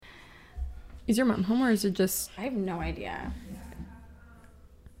Is your mom home or is it just... I have no idea.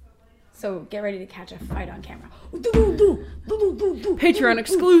 So get ready to catch a fight on camera. Patreon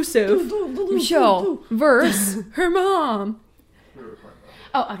exclusive. Michelle versus her mom.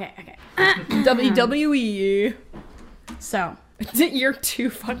 Oh, okay. WWE. So, You're 2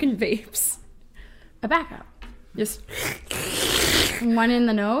 fucking vapes. a backup. Just... One in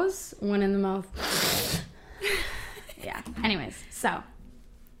the nose, one in the mouth. Yeah. Anyways, so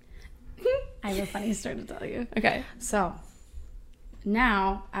I have a funny story to tell you. Okay. So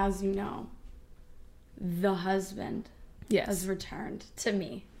now, as you know, the husband Yes. has returned to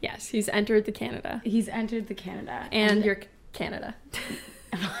me. Yes, he's entered the Canada. He's entered the Canada. And you're Canada.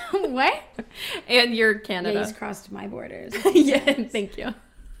 What? And you're Canada. Yeah, he's crossed my borders. Yeah, thank you.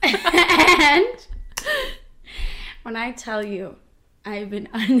 And when I tell you I've been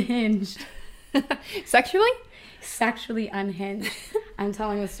unhinged, Sexually? sexually unhinged, I'm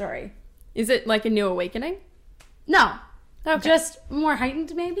telling the story. Is it like a new awakening? No. Okay. Just more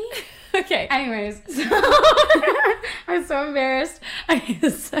heightened, maybe? Okay. Anyways, so I'm so embarrassed.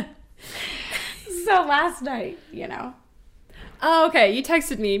 So last night, Oh, okay. You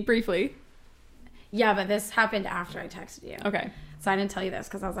texted me briefly. Yeah, but this happened after I texted you. Okay. So I didn't tell you this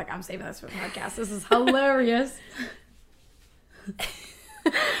because I was like, I'm saving this for the podcast. This is hilarious.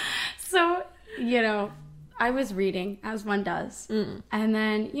 So, I was reading, as one does. And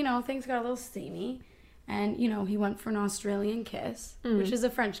then, things got a little steamy. And, he went for an Australian kiss, which is a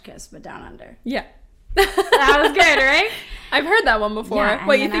French kiss, but down under. Yeah. That was good, right? I've heard that one before. Yeah,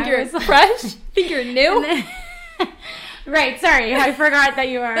 What, you think you're fresh? Think you're new? Right, sorry. I forgot that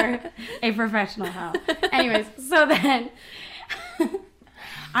you are a professional hoe. Anyways, so then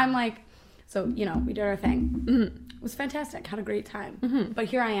I'm like, we did our thing. It was fantastic. Had a great time. But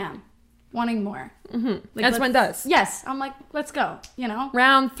here I am, wanting more. Like, As one does. Yes. I'm like, let's go,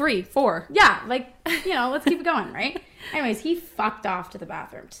 Round 3, 4. Yeah, let's keep it going, right? Anyways, he fucked off to the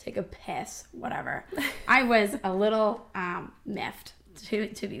bathroom to take a piss, whatever. I was a little miffed,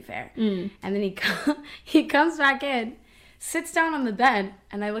 to be fair. And then he comes back in, sits down on the bed,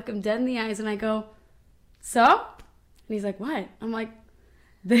 and I look him dead in the eyes and I go, so? And he's like, what? I'm like,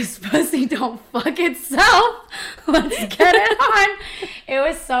 this pussy don't fuck itself. Let's get it on. It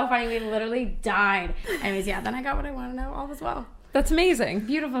was so funny. We literally died. Anyways, yeah, then I got what I want to know. All was well. That's amazing.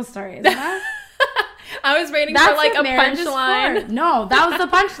 Beautiful story, isn't that? I was waiting for like a marriage is punchline. for. No, that was the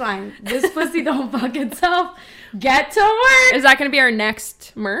punchline. This pussy don't fuck itself. Get to work. Is that going to be our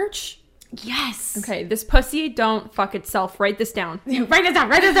next merch? Yes. Okay, this pussy don't fuck itself. Write this down. Write this down.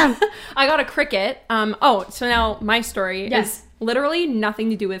 Write this down. I got a cricket. So now my story is literally nothing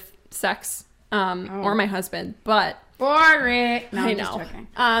to do with sex or my husband, but... Boring. No, I I'm know. just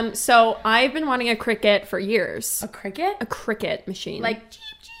joking. So I've been wanting a cricket for years. A cricket? A cricket machine. Like, cheep,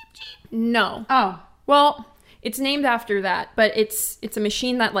 cheep, cheep. No. Oh. Well, it's named after that, but it's a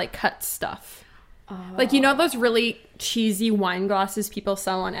machine that like cuts stuff. Oh. Like, those really cheesy wine glasses people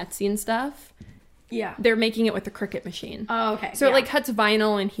sell on Etsy and stuff? Yeah. They're making it with the cricket machine. Oh, okay. So it like cuts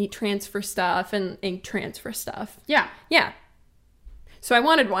vinyl and heat transfer stuff and ink transfer stuff. Yeah. Yeah. So I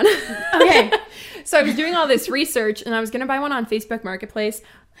wanted one. Okay. So I was doing all this research and I was going to buy one on Facebook Marketplace.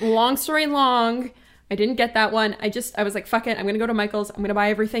 Long story long, I didn't get that one. I was like, fuck it. I'm going to go to Michael's. I'm going to buy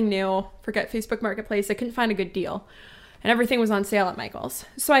everything new. Forget Facebook Marketplace. I couldn't find a good deal. And everything was on sale at Michael's.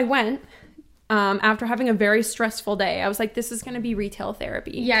 So I went after having a very stressful day. I was like, this is going to be retail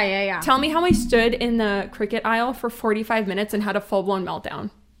therapy. Yeah. Tell me how I stood in the Cricut aisle for 45 minutes and had a full-blown meltdown.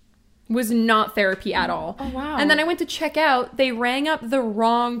 Was not therapy at all. Oh, wow. And then I went to check out. They rang up the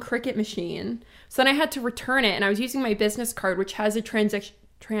wrong Cricut machine. So then I had to return it. And I was using my business card, which has a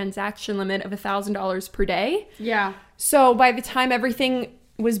transaction limit of $1,000 per day. Yeah. So by the time everything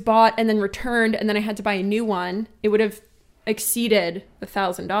was bought and then returned, and then I had to buy a new one, it would have exceeded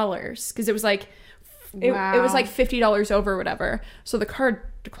 $1,000 because it was like it was like $50 over or whatever. So the card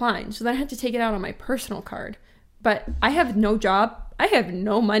declined. So then I had to take it out on my personal card. But I have no job. I have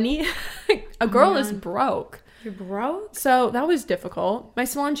no money. A girl is broke. You're broke? So that was difficult. My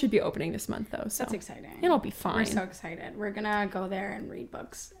salon should be opening this month though. So That's exciting. it'll be fine. We're so excited. We're gonna go there and read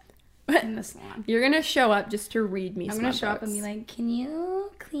books in the salon. You're gonna show up just to read me. I'm gonna show up and be like, "Can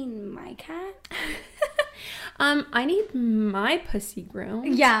you clean my cat?" I need my pussy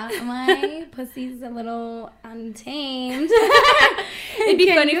groomed. Yeah, my pussy's a little untamed. It'd be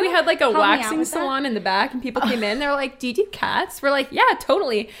funny if we had like a help me out waxing with that? salon in the back and people came in. They're like, "Do you do cats?" We're like, "Yeah,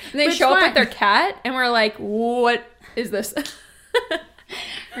 totally." And they Which show up one? with their cat, and we're like, "What is this?"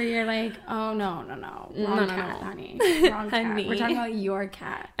 Or you're like, "Oh no, wrong No. cat, honey, wrong cat. Honey. We're talking about your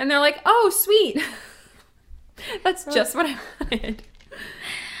cat." And they're like, "Oh, sweet." That's just what I wanted.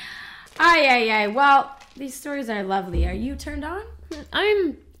 Ay. Well, these stories are lovely. Are you turned on?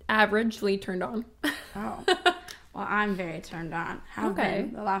 I'm averagely turned on. Oh. Well, I'm very turned on. Have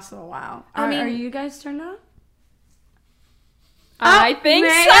been the last little while. Are you guys turned on? I think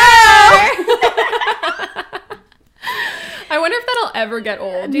so. I wonder if that'll ever get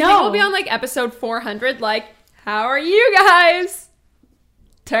old. Do you think we'll be on like episode 400? Like, how are you guys?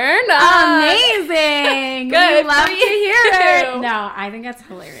 Turned on. Amazing. Good. We love to hear it. No, I think that's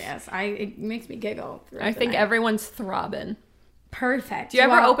hilarious. It makes me giggle. I think everyone's throbbing. Perfect. Do you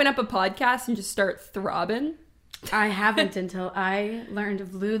ever open up a podcast and just start throbbing? I haven't until I learned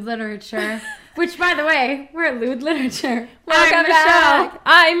of lewd literature. Which, by the way, we're at Lewd Literature. Welcome back.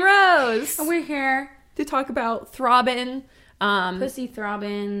 I'm Rose. And we're here to talk about throbbing. Pussy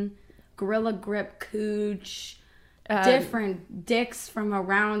throbbing, gorilla grip cooch, different dicks from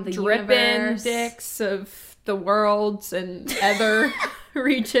around the universe. Dicks of the worlds and other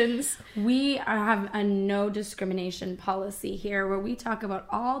regions. We have a no discrimination policy here where we talk about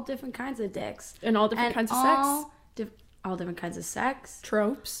all different kinds of dicks. And all different kinds of sex. All different kinds of sex.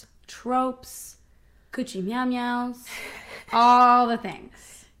 Tropes, coochie meow meows, all the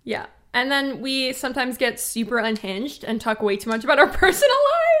things. Yeah. And then we sometimes get super unhinged and talk way too much about our personal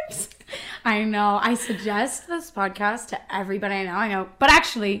lives. I know. I suggest this podcast to everybody I know. But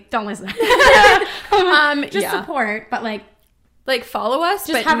actually, don't listen. Just support, but like follow us.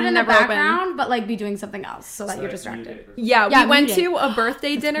 Just but have it in the background, but like be doing something else so that you're distracted. Yeah, we went to a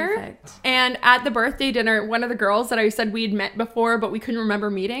birthday dinner. Perfect. And at the birthday dinner, one of the girls that I said we had met before, but we couldn't remember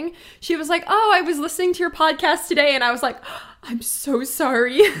meeting, she was like, "Oh, I was listening to your podcast today," and I was like, I'm so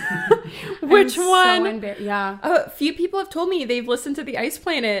sorry. Which one? Yeah. A few people have told me they've listened to the Ice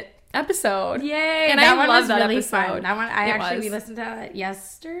Planet episode. Yay. And that I love that really episode. Fun. That one, we listened to it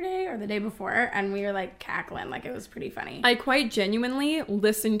yesterday or the day before, and we were like cackling. Like, it was pretty funny. I quite genuinely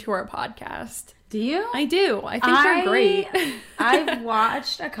listen to our podcast. Do you? I do. I think they're great. I've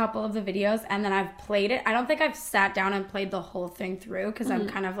watched a couple of the videos, and then I've played it. I don't think I've sat down and played the whole thing through because I'm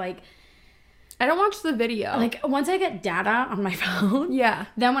kind of like, I don't watch the video. Like, once I get data on my phone, yeah.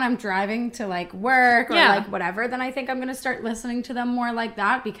 Then when I'm driving to, like, work or, like, whatever, then I think I'm going to start listening to them more like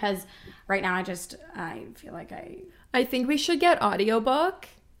that because right now I feel like I think we should get audiobook,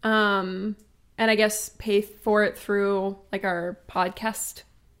 and I guess pay for it through, like, our podcast,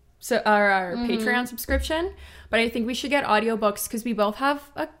 our Patreon subscription. But I think we should get audiobooks because we both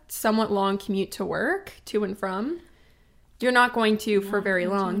have a somewhat long commute to work, to and from. You're not going to for very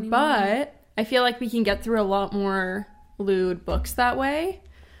long, but I feel like we can get through a lot more lewd books that way.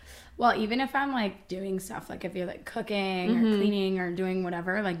 Well, even if I'm like doing stuff, like if you're like cooking or cleaning or doing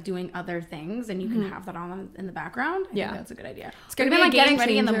whatever, like doing other things, and you can have that on in the background. I think that's a good idea. It's gonna be like getting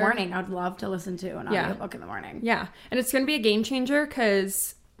ready in the morning. I'd love to listen to an audiobook in the morning. Yeah, and it's gonna be a game changer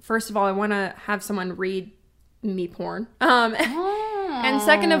because first of all, I want to have someone read me porn, and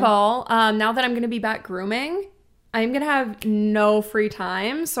second of all, now that I'm gonna be back grooming, I'm going to have no free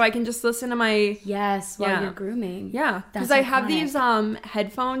time, so I can just listen to my... Yes, while you're grooming. Yeah, because I have these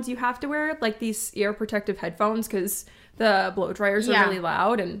headphones you have to wear, like these ear protective headphones, because the blow dryers are really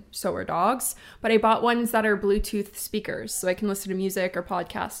loud, and so are dogs. But I bought ones that are Bluetooth speakers, so I can listen to music or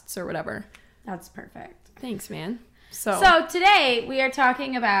podcasts or whatever. That's perfect. Thanks, man. So today, we are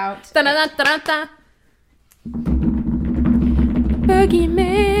talking about...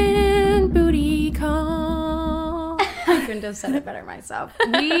 Boogeyman booty call. I couldn't have said it better myself.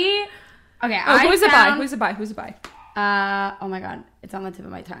 Okay. Who's it by? Who's it by? Oh my god, it's on the tip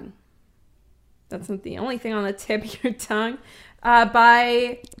of my tongue. That's not the only thing on the tip of your tongue.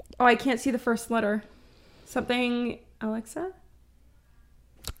 I can't see the first letter. Something Alexa?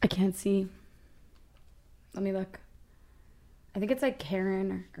 I can't see. Let me look. I think it's like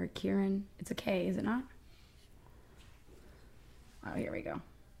Karen or Kieran. It's a K, is it not? Oh, here we go.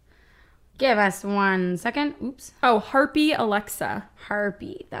 Give us 1 second. Oops. Oh, Harpy Alexa.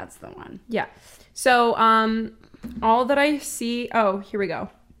 Harpy. That's the one. Yeah. So, all that I see... Oh, here we go.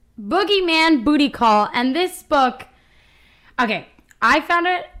 Boogeyman Booty Call. And this book... Okay. I found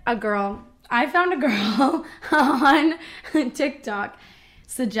a girl on TikTok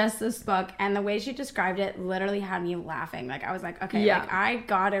suggest this book, and the way she described it literally had me laughing. Like, I was like, okay, like, I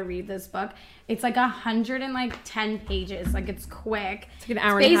gotta read this book. It's like 110 pages. Like, it's quick. It's like an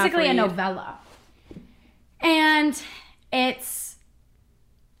hour and a half basically a novella. And it's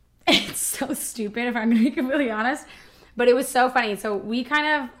so stupid, if I'm gonna be completely honest. But it was so funny. So we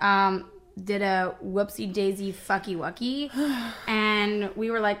kind of did a whoopsie daisy fucky wucky, and we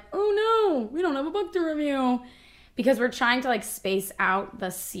were like, oh no, we don't have a book to review. Because we're trying to, like, space out the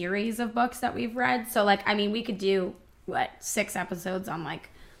series of books that we've read. So, like, I mean, we could do, 6 episodes on, like,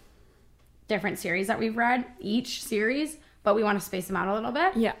 different series that we've read, each series, but we want to space them out a little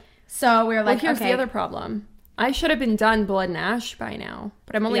bit. Yeah. So we were like, here's the other problem. I should have been done Blood and Ash by now,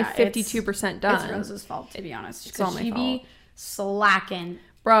 but I'm only 52% done. It's Rose's fault, to be honest. It's all my fault. Be slacking.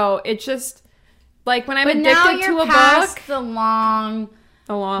 Bro, it's just, like, when I'm but addicted now you're to a past book. the long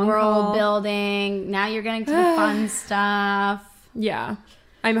world haul. building. Now you're getting to the fun stuff. Yeah.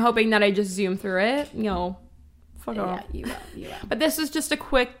 I'm hoping that I just zoom through it. Fuck off. You will. But this was just a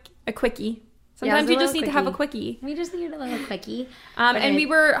quickie. Sometimes you just need to have a quickie. We just need a little quickie. And we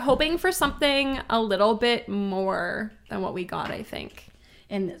were hoping for something a little bit more than what we got, I think.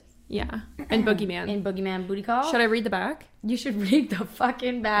 In this. Yeah. In Boogeyman. In Boogeyman Booty Call. Should I read the back? You should read the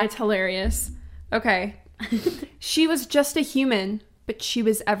fucking back. It's hilarious. Okay. She was just a human, but she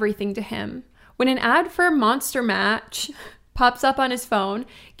was everything to him. When an ad for Monster Match pops up on his phone,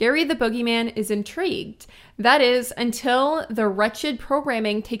 Gary the Boogeyman is intrigued. That is, until the wretched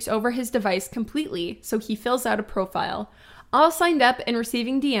programming takes over his device completely, so he fills out a profile. All signed up and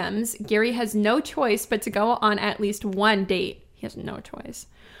receiving DMs, Gary has no choice but to go on at least one date. He has no choice.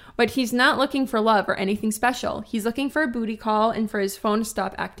 But he's not looking for love or anything special. He's looking for a booty call and for his phone to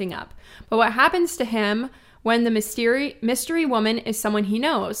stop acting up. But what happens to him when the mystery woman is someone he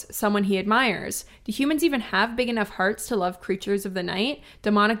knows, someone he admires? Do humans even have big enough hearts to love creatures of the night,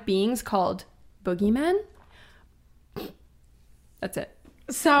 demonic beings called boogeymen? That's it.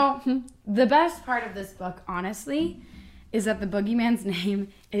 So, the best part of this book, honestly, is that the boogeyman's name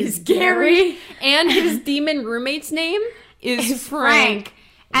is Gary. And his demon roommate's name is Frank.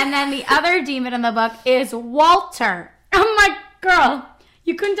 And then the other demon in the book is Walter. I'm like, girl,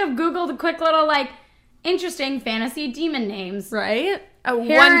 you couldn't have Googled a quick little, like, interesting fantasy demon names. Right? One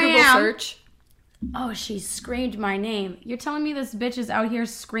Here Google search. Oh, she screamed my name. You're telling me this bitch is out here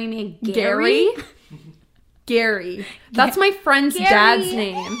screaming Gary? Gary. That's my friend's dad's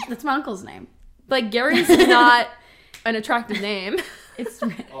name. That's my uncle's name. Like, Gary's not an attractive name. It's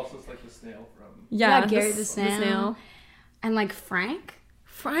also, it's like the snail from... Yeah, Gary the snail. And, like, Frank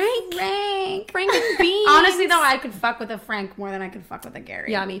and Beans. Honestly, though, I could fuck with a Frank more than I could fuck with a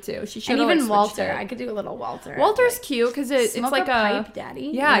Gary. Yeah, me too. She should. And even like, Walter. I could do a little Walter. Walter's like, cute because it's like a pipe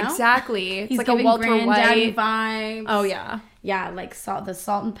daddy. Yeah, you know? exactly. It's He's like a Walter White vibes. Oh yeah. Yeah, like the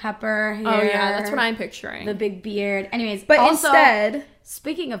salt and pepper hair. Oh yeah, that's what I'm picturing. The big beard. Anyways, but also, instead,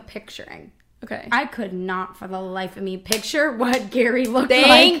 speaking of picturing. Okay. I could not for the life of me picture what Gary looked like.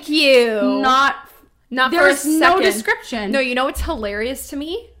 Thank you. Not for a second. No description. No, you know what's hilarious to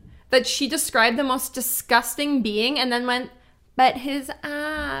me? That she described the most disgusting being and then went, but his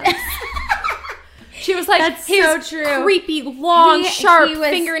ass. She was like, that's his so true. Creepy, long, sharp he was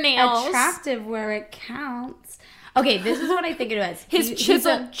fingernails. Attractive where it counts. Okay, this is what I think it was. His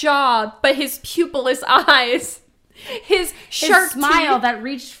chiseled jaw, but his pupilless eyes. His sharp smile teeth. that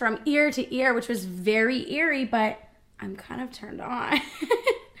reached from ear to ear, which was very eerie, but I'm kind of turned on.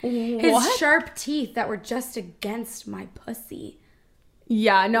 His sharp teeth that were just against my pussy.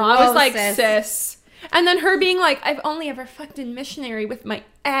 Yeah, no, I was like, sis. And then her being like, I've only ever fucked in missionary with my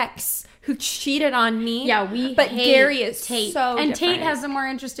ex who cheated on me. Yeah, but Gary is Tate. So and different. Tate has a more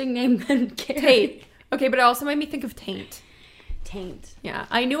interesting name than Gary. Tate. Okay, but it also made me think of Taint. Taint. Yeah,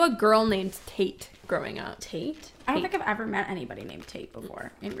 I knew a girl named Tate growing up. Tate? I don't think I've ever met anybody named Tate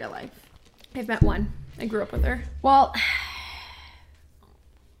before in real life. I've met one. I grew up with her. Well,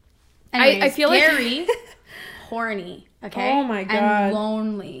 anyways, I feel Gary, like horny. Okay. Oh my God. And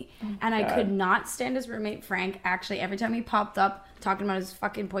lonely. Oh and I God. could not stand his roommate, Frank. Actually, every time he popped up talking about his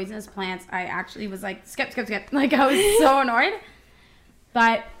fucking poisonous plants, I actually was like, skip. Like, I was so annoyed.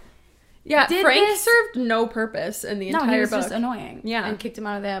 But yeah, Frank served no purpose in the entire book. No, he was just annoying. Yeah. And kicked him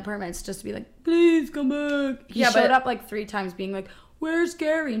out of the apartments just to be like, please come back. He showed up like 3 times being like, where's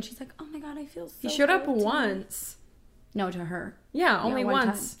Gary? And she's like, oh my God, I feel so He showed up guilty. once. No, to her. Yeah, only one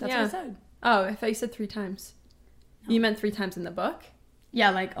once. Time. That's what I said. Oh, I thought you said 3 times. No. You meant 3 times in the book?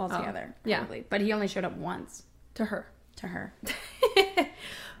 Yeah, like all together. Probably. Yeah. But he only showed up once. To her.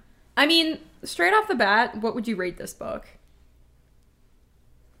 I mean, straight off the bat, what would you rate this book?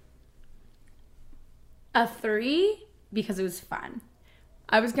 A 3 because it was fun.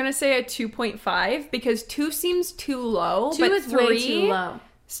 I was going to say a 2.5 because 2 seems too low. 2 is 3 way too low.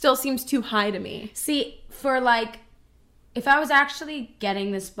 Still seems too high to me. See, for like, if I was actually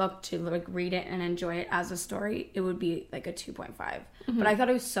getting this book to like read it and enjoy it as a story, it would be like a 2.5. Mm-hmm. But I thought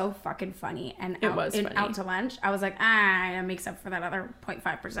it was so fucking funny and out to lunch. I was like, it makes up for that other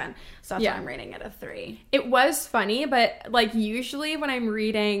 0.5%. So that's why I'm rating it a 3. It was funny, but like usually when I'm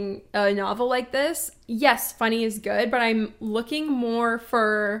reading a novel like this, yes, funny is good, but I'm looking more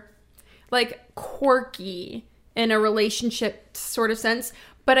for like quirky in a relationship sort of sense.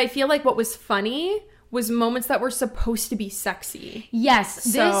 But I feel like what was funny was moments that were supposed to be sexy. Yes,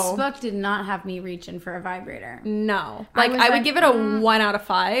 this book did not have me reaching for a vibrator. No. Like, I would give it a 1 out of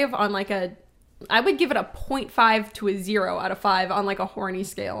 5 on like a... I would give it a 0.5 to a 0 out of 5 on like a horny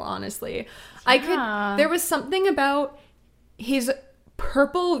scale, honestly. Yeah. There was something about his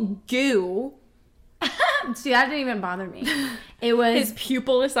purple goo. See, that didn't even bother me. It was... His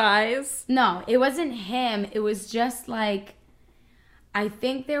pupilless eyes. No, it wasn't him. It was just like... I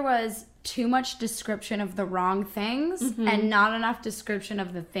think there was too much description of the wrong things and not enough description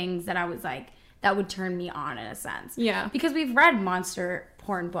of the things that I was like, that would turn me on in a sense. Yeah. Because we've read monster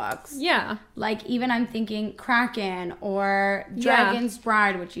porn books. Yeah. Like, even I'm thinking Kraken or Dragon's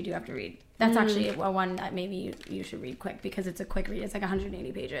Bride, which you do have to read. That's actually a one that maybe you should read quick because it's a quick read. It's like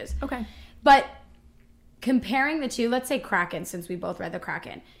 180 pages. Okay. But comparing the two, let's say Kraken, since we both read the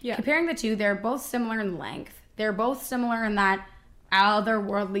Kraken. Yeah. Comparing the two, they're both similar in length. They're both similar in that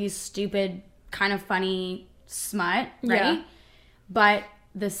otherworldly, stupid, kind of funny smut, right? Yeah. But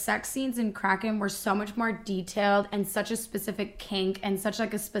the sex scenes in Kraken were so much more detailed and such a specific kink and such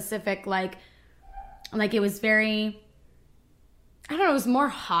like a specific like it was very, I don't know, it was more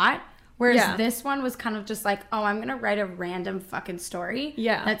hot. Whereas this one was kind of just like, oh, I'm gonna write a random fucking story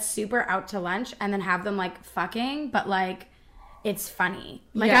that's super out to lunch and then have them like fucking, but like it's funny.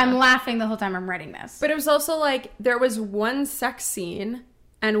 Like I'm laughing the whole time I'm writing this. But it was also like there was one sex scene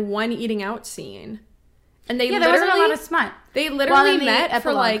and one eating out scene. And they there wasn't a lot of smut. They literally met for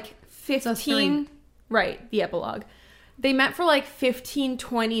epilogue. like 15 right, the epilogue. They met for like 15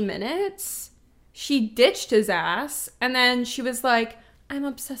 20 minutes. She ditched his ass and then she was like, I'm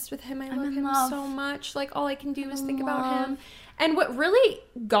obsessed with him. I love him so much. Like all I can do is think about him. And what really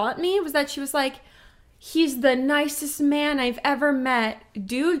got me was that she was like, he's the nicest man I've ever met.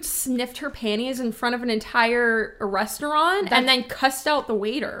 Dude sniffed her panties in front of an entire restaurant and then cussed out the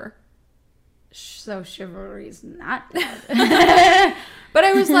waiter. So chivalry's not dead. But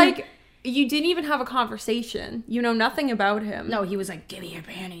I was like, you didn't even have a conversation. You know nothing about him. No, he was like, give me your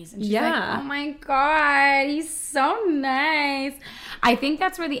panties. And she's like, oh my God, he's so nice. I think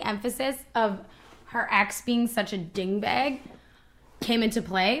that's where the emphasis of her ex being such a dingbag came into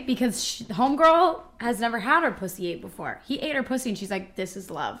play because homegirl has never had her pussy ate before. He ate her pussy and she's like, this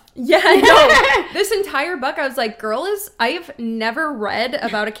is love. Yeah, no. This entire book, I was like, I have never read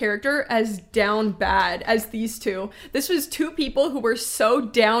about a character as down bad as these two. This was two people who were so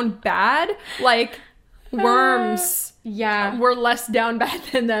down bad, like worms. Were less down bad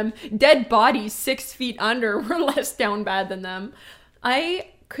than them. Dead bodies 6 feet under were less down bad than them.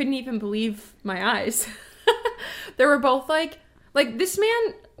 I couldn't even believe my eyes. They were both like this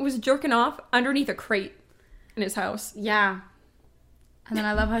man was jerking off underneath a crate in his house. Yeah. And then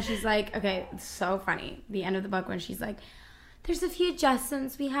I love how she's like, okay, it's so funny. The end of the book when she's like, there's a few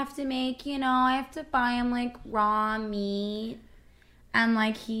adjustments we have to make, you know, I have to buy him like raw meat. And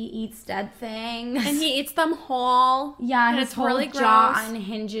like he eats dead things. And he eats them whole. Yeah, and his whole really jaw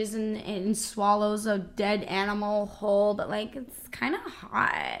unhinges and swallows a dead animal whole, but like it's kind of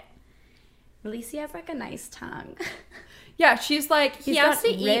hot. At least he has like a nice tongue. Yeah, she's like, he has to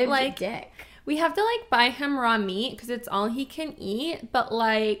eat like dick. We have to like buy him raw meat because it's all he can eat, but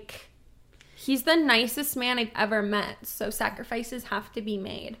like he's the nicest man I've ever met, so sacrifices have to be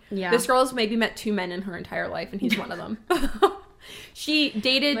made. Yeah. This girl's maybe met 2 men in her entire life and he's one of them. She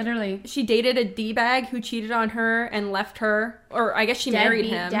dated a D-bag who cheated on her and left her, or I guess she married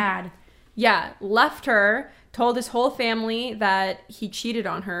him. Dad. Yeah, left her, told his whole family that he cheated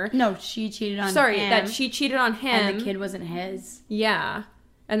on her. No, she cheated on him. Sorry, that she cheated on him. And the kid wasn't his. Yeah.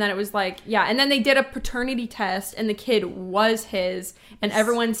 And then it was like, yeah, and then they did a paternity test and the kid was his and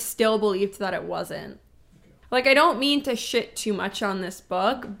everyone still believed that it wasn't. Like, I don't mean to shit too much on this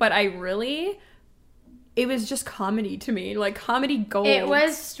book, but it was just comedy to me, like comedy gold. It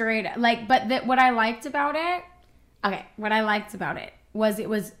was straight, like, but what I liked about it was it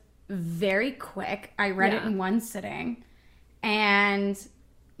was very quick. I read it in one sitting, and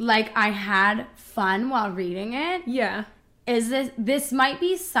like I had fun while reading it. Yeah. This might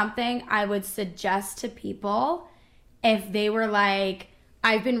be something I would suggest to people if they were like,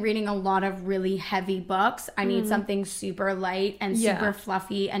 I've been reading a lot of really heavy books. I need something super light and super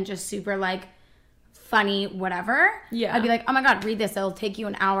fluffy and just super like funny, whatever. Yeah. I'd be like, oh my God, read this. It'll take you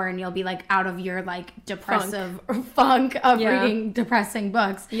an hour and you'll be like out of your like depressive funk of reading depressing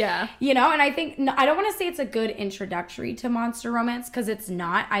books. Yeah. You know, and I think, I don't want to say it's a good introductory to monster romance because it's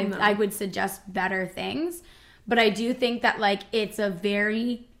not. I would suggest better things. But I do think that like it's a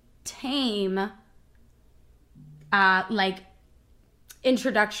very tame like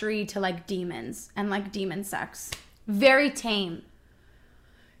introductory to like demons and like demon sex. Very tame.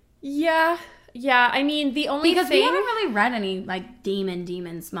 Yeah. Yeah. I mean, the only Because thing... we haven't really read any, like,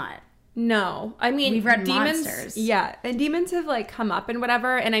 demon smut. No. I mean... We've read demons, monsters. Yeah. And demons have, like, come up and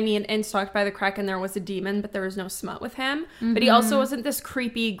whatever. And I mean, in Stalked by the Kraken, there was a demon, but there was no smut with him. Mm-hmm. But he also wasn't this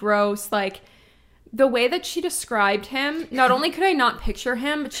creepy, gross, like... The way that she described him, not only could I not picture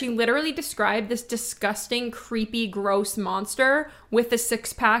him, but she literally described this disgusting, creepy, gross monster with a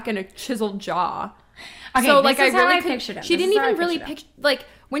six-pack and a chiseled jaw. Okay, so, like, I pictured him. She didn't even really picture... Like,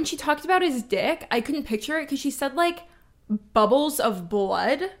 when she talked about his dick, I couldn't picture it because she said, like, bubbles of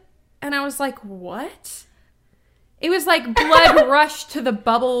blood. And I was like, what? It was like blood rushed to the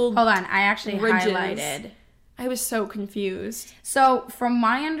bubble. Hold on, I actually ridges. highlighted. I was so confused. So, from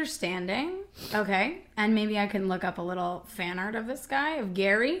my understanding, okay, and maybe I can look up a little fan art of this guy, of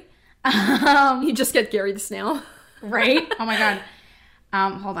Gary. You just get Gary the Snail. Right? Oh my God.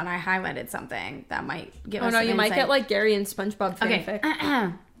 Hold on, I highlighted something that might give us some you might insight. get like Gary and SpongeBob fanfic.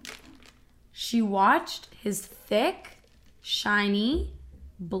 Okay. She watched his thick, shiny,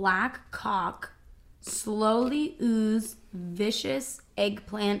 black cock slowly ooze vicious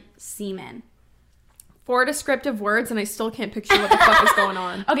eggplant semen. 4 descriptive words, and I still can't picture what the fuck is going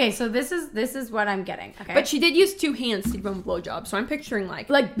on. Okay, so this is what I'm getting. Okay, but she did use 2 hands to give him a blowjob, so I'm picturing like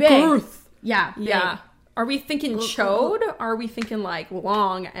big. girth. Yeah, big. Yeah. Are we thinking chode? Or are we thinking like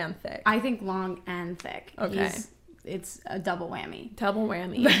long and thick? I think long and thick. Okay, it's a double whammy. Double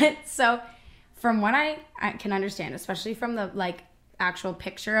whammy. But so, from what I can understand, especially from the like actual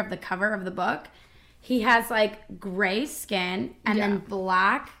picture of the cover of the book, he has like gray skin and then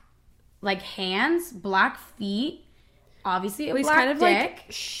black. Like hands, black feet, obviously a he's black kind of dick. like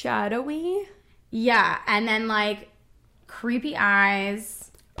shadowy. Yeah, and then like creepy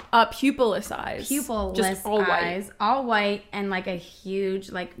eyes. Pupilless eyes. Just all eyes. White. All white and like a huge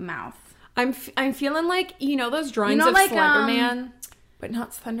like mouth. I'm feeling like, you know those drawings of like, Slenderman, but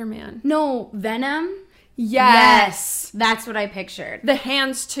not Slenderman. No, Venom. Yes. That's what I pictured. The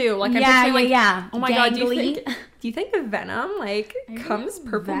hands too. Like I'm picturing like, yeah. Oh my God, do you think of Venom like comes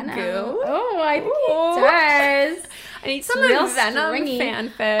purple Venom. Goo? Oh, I think it does. I need some real Venom stringy.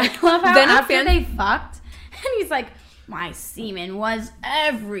 fanfic. I love how after they fucked, and he's like, my semen was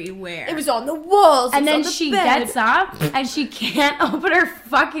everywhere. It was on the walls. And then she gets up and she can't open her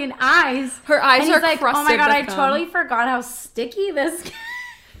fucking eyes. Her eyes are like, crusted. Oh my God, I cum. totally forgot how sticky this.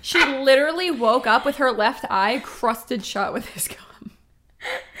 She literally woke up with her left eye crusted shut with his cum.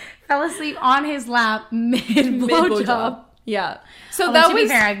 Fell asleep on his lap mid blowjob. Yeah. So although, that to was be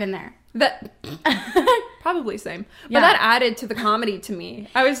fair, I've been there. That probably same. But that added to the comedy to me.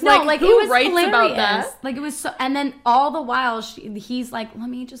 I was like who it was writes hilarious. about that? Like it was so, and then all the while he's like, let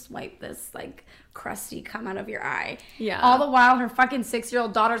me just wipe this like crusty cum out of your eye. Yeah. All the while her fucking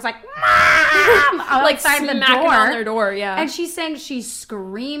 6-year-old daughter's like, Mom! Like outside the smacking door. on their door, yeah. And she's saying she's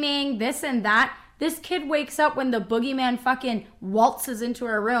screaming this and that. This kid wakes up when the boogeyman fucking waltzes into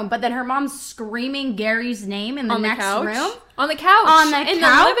her room, but then her mom's screaming Gary's name in the next room. On the couch. In the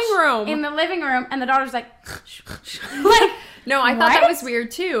living room. In the living room. And the daughter's like, like, no, I thought that was weird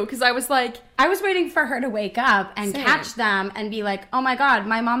too, because I was like, I was waiting for her to wake up and catch them and be like, oh my God,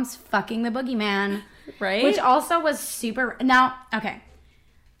 my mom's fucking the boogeyman. Right? Which also was super. Now, okay.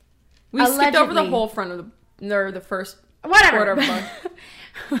 We skipped over the whole front of the first quarter of the book.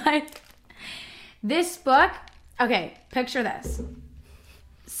 But this book, okay, picture this.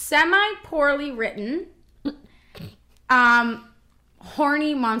 Semi-poorly written,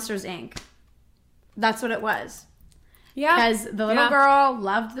 Horny Monsters, Inc. That's what it was. Yeah. Because the little girl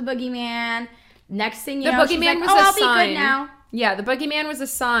loved the boogeyman. Next thing you know, she's like, I'll be good now. Yeah, the boogeyman was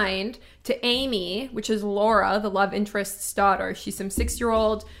assigned to Amy, which is Laura, the love interest's daughter. She's some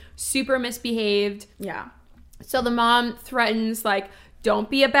 6-year-old, super misbehaved. Yeah. So the mom threatens, like, don't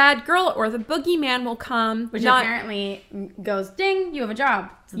be a bad girl or the boogeyman will come. Which apparently goes, ding, you have a job.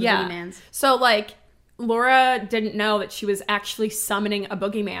 To the boogeymans. So, like, Laura didn't know that she was actually summoning a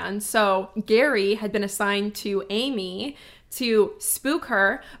boogeyman. So Gary had been assigned to Amy to spook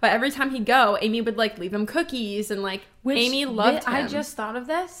her. But every time he'd go, Amy would, like, leave him cookies. And, like, Amy loved him. I just thought of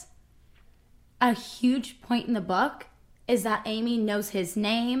this. A huge point in the book is that Amy knows his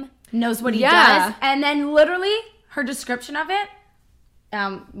name, knows what he does. And then literally her description of it,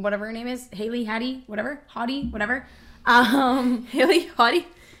 whatever her name is, Haley, Hattie, whatever, Hottie, whatever. Haley, Hottie.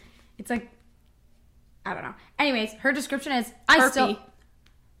 It's like, I don't know. Anyways, her description is, Harpy.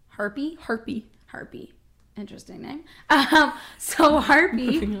 Interesting name. So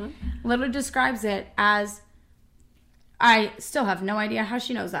Harpy literally describes it as, I still have no idea how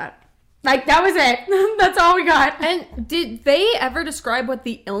she knows that. Like, that was it. That's all we got. And did they ever describe what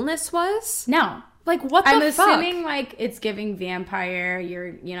the illness was? No. Like, what the I'm fuck? assuming, like, it's giving vampire,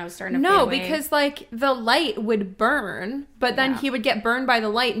 you're, starting to fade away. Because, like, the light would burn, but then he would get burned by the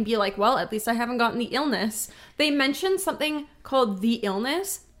light and be like, well, at least I haven't gotten the illness. They mentioned something called the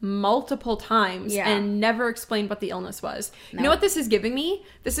illness multiple times and never explained what the illness was. No. You know what this is giving me?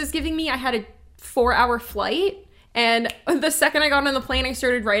 This is giving me, I had a 4-hour flight, and the second I got on the plane, I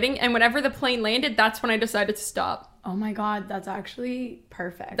started writing, and whenever the plane landed, that's when I decided to stop. Oh my God, that's actually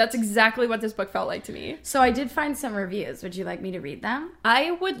perfect. That's exactly what this book felt like to me. So I did find some reviews. Would you like me to read them? I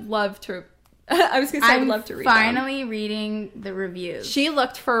would love to. I was going to say I would love to read them. I'm finally reading the reviews. She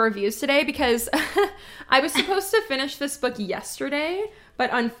looked for reviews today because I was supposed to finish this book yesterday, but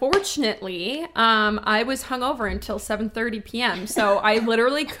unfortunately, I was hungover until 7:30 p.m. So I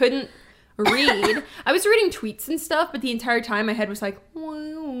literally couldn't read. I was reading tweets and stuff, but the entire time my head was like,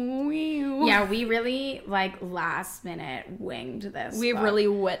 yeah, we really like last minute winged this. We really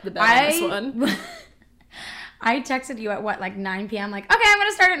wet the bed on this one. I texted you at what, like 9 p.m. like, okay, I'm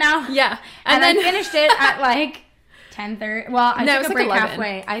gonna start it now. Yeah, and then I finished it at like 10:30. Well, I took a break like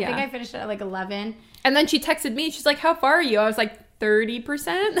halfway. I think I finished it at like 11. And then she texted me. She's like, "How far are you?" I was like,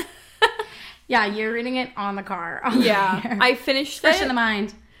 30%. Yeah, you're reading it on the car. Yeah, I finished it. Fresh in the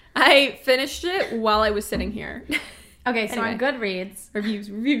mind. I finished it while I was sitting here. Okay, so on Goodreads.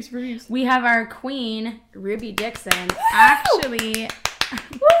 Reviews. We have our queen, Ruby Dixon, actually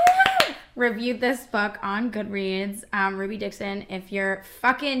reviewed this book on Goodreads. Ruby Dixon, if you're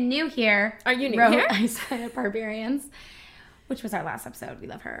fucking new here. Are you new here? I Said Barbarians, which was our last episode. We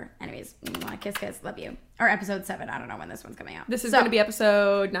love her. Anyways, kiss, love you. Or episode 7. I don't know when this one's coming out. This is going to be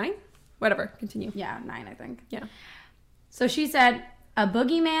episode 9? Whatever, continue. Yeah, 9, I think. Yeah. So she said, a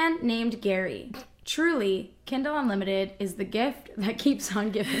boogeyman named Gary. Truly, Kindle Unlimited is the gift that keeps on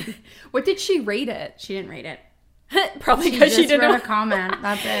giving. What did she rate it? She didn't rate it. Probably because she didn't wrote a comment.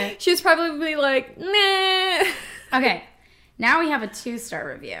 That's it. She was probably like, nah. Okay, now we have a 2-star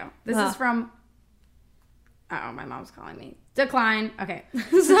review. This is from... Uh-oh, my mom's calling me. Decline. Okay,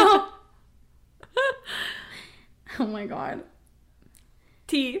 so... Oh my God.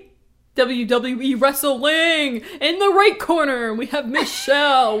 WWE Wrestling in the right corner. We have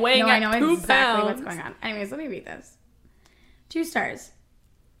Michelle weighing I know 2 exactly pounds. what's going on. Anyways, let me read this. 2 stars.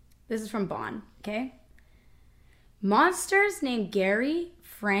 This is from Bon. Okay. Monsters named Gary,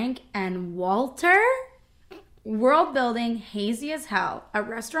 Frank, and Walter. World building hazy as hell. A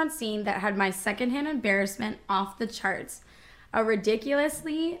restaurant scene that had my secondhand embarrassment off the charts. A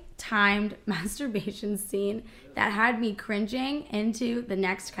ridiculously timed masturbation scene that had me cringing into the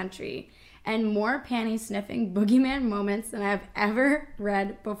next country, and more panty sniffing boogeyman moments than I've ever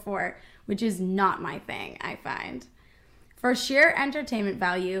read before, which is not my thing, I find. For sheer entertainment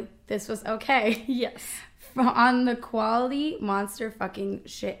value, this was okay. Yes. On the quality monster fucking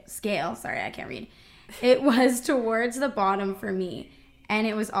shit scale, sorry, I can't read, it was towards the bottom for me, and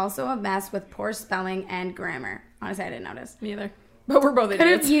it was also a mess with poor spelling and grammar. Honestly, I didn't notice. Me either. But we're both idiots.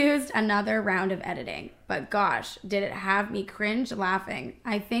 Could have used another round of editing. But gosh, did it have me cringe laughing.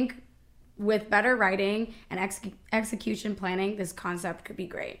 I think with better writing and execution planning, this concept could be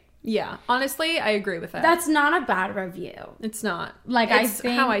great. Yeah. Honestly, I agree with that. That's not a bad review. It's not. Like, it's I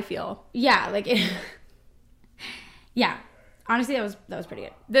think... how I feel. Yeah, like... Yeah. Honestly, that was pretty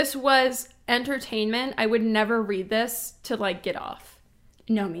good. This was entertainment. I would never read this to, like, get off.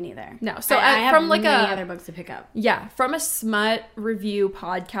 No, me neither. No, so I have from like many other books to pick up. Yeah, from a smut review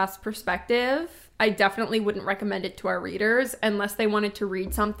podcast perspective, I definitely wouldn't recommend it to our readers unless they wanted to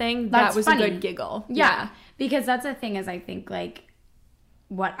read something that was funny. A good giggle. Yeah, because that's the thing is I think like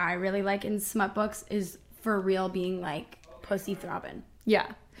what I really like in smut books is for real being like pussy throbbing. Yeah.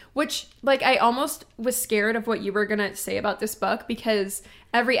 Which, like, I almost was scared of what you were going to say about this book because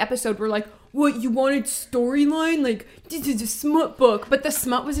every episode we're like, what, you wanted storyline? Like, this is a smut book. But the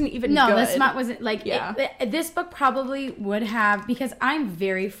smut wasn't even good. No, the smut wasn't, like, this book probably would have, because I'm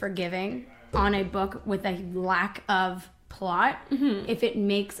very forgiving on a book with a lack of plot if it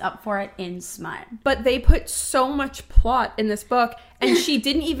makes up for it in smut. But they put so much plot in this book, and she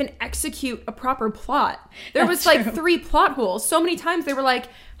didn't even execute a proper plot. There was like 3 plot holes. So many times they were like,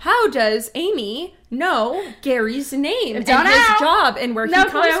 how does Amy know Gary's name and his job and where he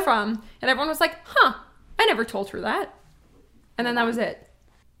comes from? And everyone was like, huh, I never told her that. And then that was it.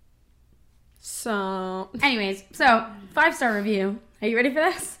 So anyways, so 5-star review. Are you ready for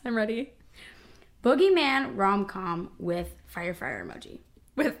this? I'm ready. Boogeyman rom-com with fire emoji.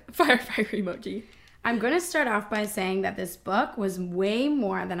 With fire emoji. I'm going to start off by saying that this book was way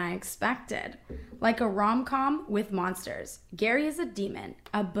more than I expected. Like a rom-com with monsters. Gary is a demon,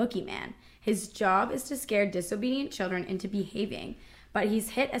 a boogeyman. His job is to scare disobedient children into behaving. but he's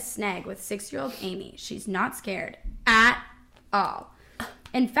hit a snag with 6-year-old Amy. She's not scared at all.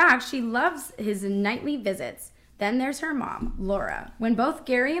 In fact, she loves his nightly visits. Then there's her mom, Laura. When both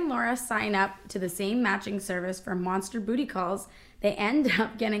Gary and Laura sign up to the same matching service for monster booty calls, they end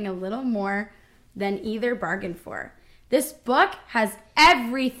up getting a little more than either bargained for. This book has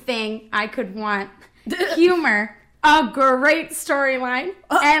everything I could want. Humor, a great storyline,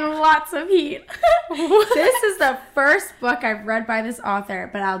 and lots of heat. This is the first book I've read by this author,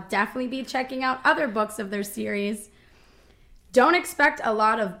 but I'll definitely be checking out other books of their series. Don't expect a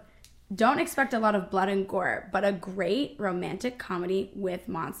lot of blood and gore, but a great romantic comedy with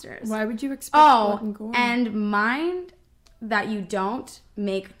monsters. Why would you expect blood and gore? And mind that you don't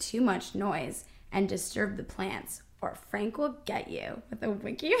make too much noise and disturb the plants, or Frank will get you with a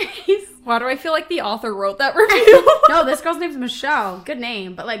winky face. Why do I feel like the author wrote that review? No, this girl's name's Michelle. Good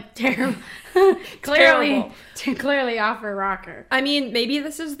name, but like terrible. Clearly off her rocker. I mean, maybe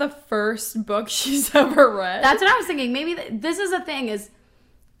this is the first book she's ever read. That's what I was thinking. Maybe this is the thing is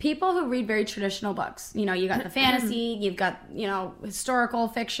people who read very traditional books. You know, you got the fantasy, you've got, you know, historical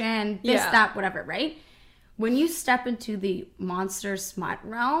fiction, that, whatever, right? When you step into the monster smut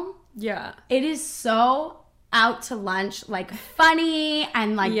realm, it is so out to lunch, like funny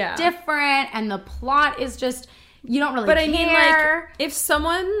and like different, and the plot is just you don't really care. I mean, like, if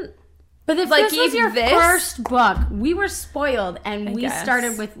someone, but if like, this was your first book, we were spoiled, and we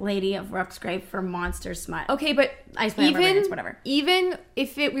started with Lady of Rooksgrave for monster smut. Okay, but Ice Planet Barbarians, whatever. Even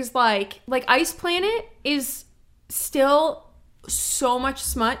if it was like Ice Planet is still so much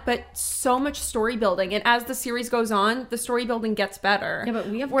smut, but so much story building, and as the series goes on, the story building gets better. Yeah, but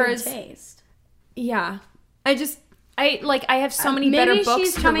we have good taste. Yeah. I have so many better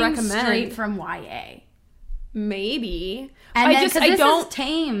books to recommend. Maybe she's coming straight from YA. Maybe. And I don't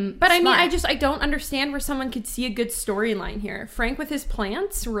tame. But smut. I mean, I don't understand where someone could see a good storyline here. Frank with his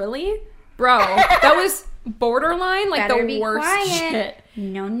plants? Really? Bro, that was borderline, like the worst shit.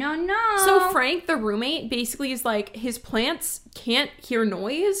 No. So Frank, the roommate, basically is like, his plants can't hear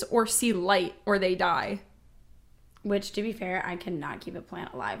noise or see light or they die. Which, to be fair, I cannot keep a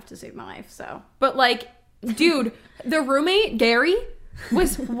plant alive to save my life, so. But like, dude, the roommate, Gary,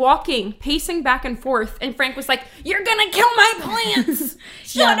 was pacing back and forth, and Frank was like, "You're gonna kill my plants!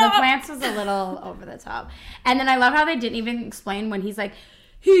 Shut up!" The plants was a little over the top. And then I love how they didn't even explain when he's like,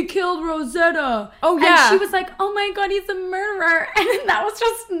 he killed Rosetta. Oh, yeah. And she was like, oh my God, he's a murderer. And that was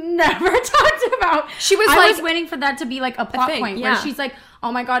just never talked about. I was waiting for that to be like a plot point where she's like,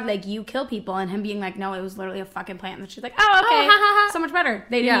 oh my God, like, you kill people. And him being like, no, it was literally a fucking plant. And she's like, oh, okay. So much better.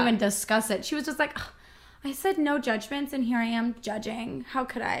 They didn't even discuss it. She was just like, oh, I said no judgments, and here I am judging. How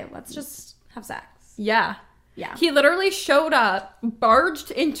could I? Let's just have sex. Yeah. Yeah. He literally showed up, barged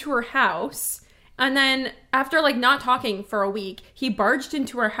into her house, and then after like not talking for a week, he barged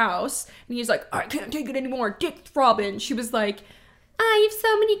into her house, and he's like, I can't take it anymore, Dick Robin. She was like, I have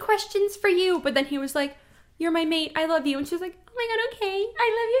so many questions for you. But then he was like, you're my mate, I love you. And she was like, oh my God, okay, I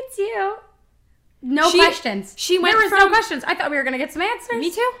love you too. No questions. There was no questions. I thought we were going to get some answers. Me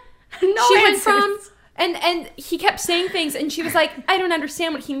too. No she answers. Went from... And he kept saying things, and she was like, I don't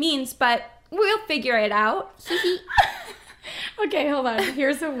understand what he means, but we'll figure it out. Okay, hold on.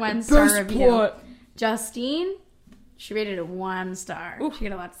 Here's a 1-star review. Plot. Justine, she rated it 1 star. Ooh. She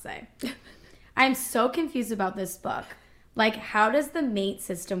got a lot to say. I'm so confused about this book. Like, how does the mate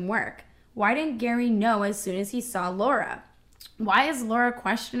system work? Why didn't Gary know as soon as he saw Laura? Why is Laura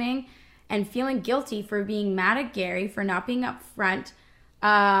questioning and feeling guilty for being mad at Gary for not being upfront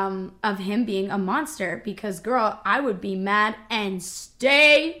of him being a monster? Because, girl, I would be mad and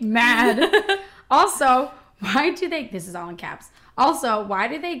stay mad. Also, why do they... This is all in caps. Also, why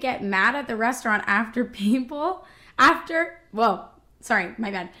do they get mad at the restaurant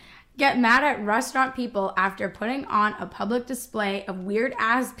Get mad at restaurant people after putting on a public display of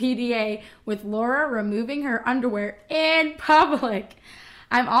weird-ass PDA with Laura removing her underwear in public.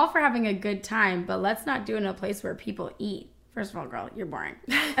 I'm all for having a good time, but let's not do it in a place where people eat. First of all, girl, you're boring.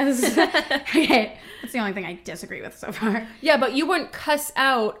 Okay, that's the only thing I disagree with so far. Yeah, but you wouldn't cuss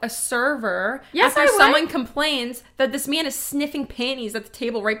out a server after someone complains that this man is sniffing panties at the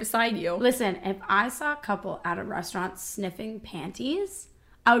table right beside you. Listen, if I saw a couple at a restaurant sniffing panties,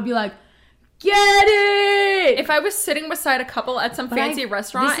 I would be like, get it! If I was sitting beside a couple at some fancy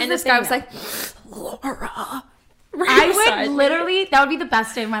restaurant and this guy was like, Laura... I would literally, that would be the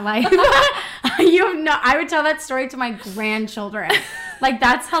best day of my life. I would tell that story to my grandchildren. Like,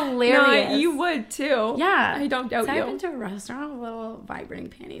 that's hilarious. No, you would too. Yeah. I don't doubt you. I've been to a restaurant with little vibrating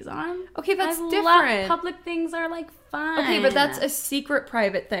panties on. Okay, that's different. Public things are like fun. Okay, but that's a secret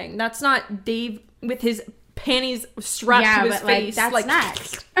private thing. That's not Dave with his panties strapped to his face. That's like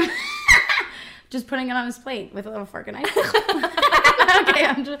next. Just putting it on his plate with a little fork and knife. Okay,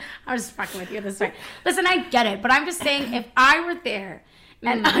 I'm just fucking with you this way. Listen, I get it, but I'm just saying, if I were there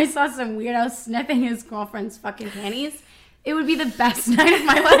and I saw some weirdo sniffing his girlfriend's fucking panties, it would be the best night of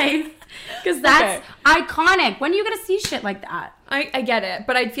my life. Because that's iconic. When are you going to see shit like that? I get it,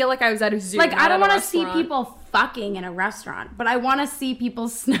 but I'd feel like I was at a zoo. Like, I don't want to see people fucking in a restaurant, but I want to see people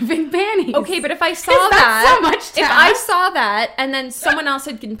sniffing panties. Okay, but if I saw that, so much if I saw that and then someone else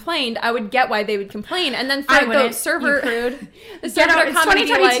had complained, I would get why they would complain. And then for the server, the server it's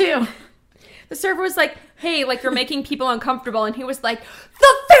 2022. The server was like, hey, like, you're making people uncomfortable. And he was like,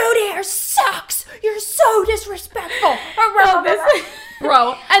 the food here sucks. You're so disrespectful.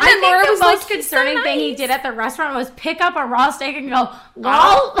 Bro. And then Laura was the most like, concerning thing he did at the restaurant was pick up a raw steak and go,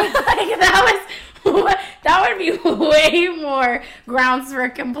 lol. Like, that would be way more grounds for a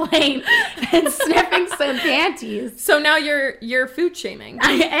complaint than sniffing some panties. So now you're food shaming.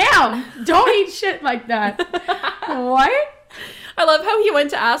 I am. Don't eat shit like that. What? I love how he went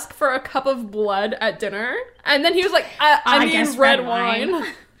to ask for a cup of blood at dinner, and then he was like, I mean red wine.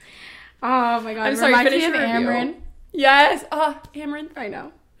 Oh my god. I'm sorry, finish your review. Amrin. Yes. Amrin. I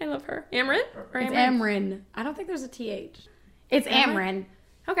know. I love her. Amrin? It's Amrin. I don't think there's a TH. It's Amrin.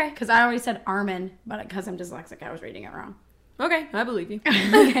 Okay. Because I always said Armin, but because I'm dyslexic, I was reading it wrong. Okay, I believe you.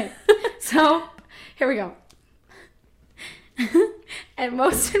 Okay. So, here we go. And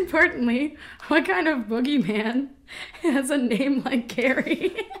most importantly, what kind of boogeyman has a name like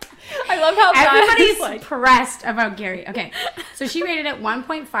Gary? I love how everybody's pressed about Gary. Okay, so she rated it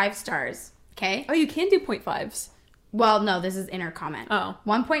 1.5 stars. Okay. Oh, you can do 0.5s. Well, no, this is in her comment. Oh.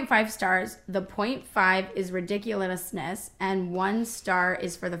 1.5 stars. The 0.5 is ridiculousness, and 1 star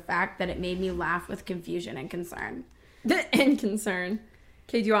is for the fact that it made me laugh with confusion and concern. And concern.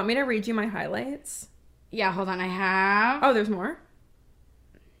 Okay, do you want me to read you my highlights? Yeah, hold on. I have... Oh, there's more?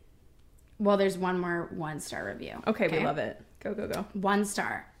 Well, there's one more 1-star review. Okay, we love it. Go, go, go. 1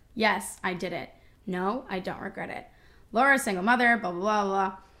 star. Yes, I did it. No, I don't regret it. Laura, single mother, blah, blah,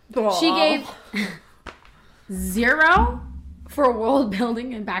 blah, blah. She gave 0 for world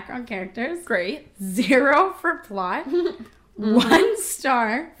building and background characters. Great. 0 for plot. 1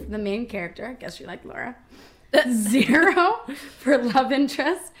 star for the main character. I guess you like Laura. 0 for love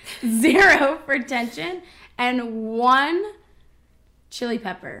interest. 0 for tension. And 1 chili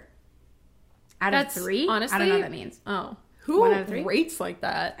pepper. Out of 3? Honestly, I don't know what that means. Oh. Who rates like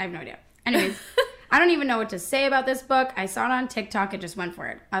that? I have no idea. Anyways, I don't even know what to say about this book. I saw it on TikTok. I just went for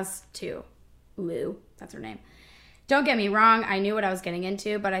it. Us too. Lou. That's her name. Don't get me wrong. I knew what I was getting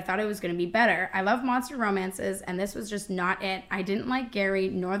into, but I thought it was going to be better. I love monster romances, and this was just not it. I didn't like Gary,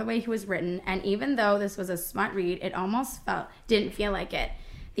 nor the way he was written, and even though this was a smut read, it almost didn't feel like it.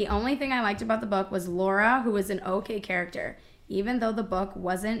 The only thing I liked about the book was Laura, who was an okay character. Even though the book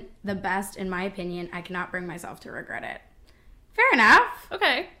wasn't the best, in my opinion, I cannot bring myself to regret it. Fair enough.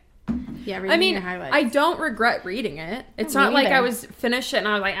 Okay. Yeah, I mean, I don't regret reading it. It's not like I was finished it and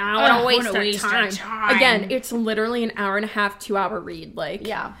I was like, I don't want to waste our time. Again, it's literally an hour and a half, 2-hour read. Like,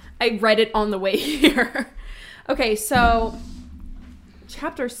 yeah. I read it on the way here. Okay, so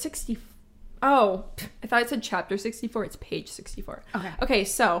chapter 60. Oh, I thought it said chapter 64. It's page 64. Okay,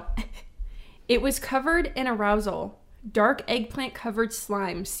 so it was covered in arousal. Dark eggplant covered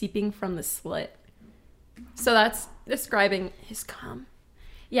slime seeping from the slit. So that's describing his cum.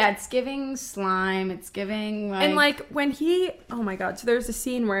 Yeah, it's giving slime. It's giving like... And like when he... Oh my god. So there's a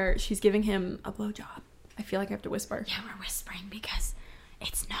scene where she's giving him a blowjob. I feel like I have to whisper. Yeah, we're whispering because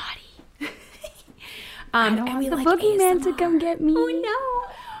it's naughty. I don't want the boogeyman to come get me. Oh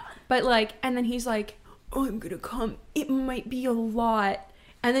no. But like, and then he's like, oh, I'm gonna come. It might be a lot.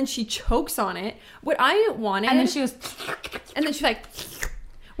 And then she chokes on it. What I wanted... And then she was... And then she's like...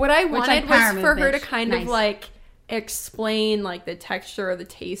 What I wanted was for her to kind of like... explain like the texture or the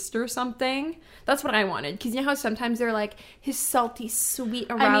taste or something. That's what I wanted, because you know how sometimes they're like, his salty sweet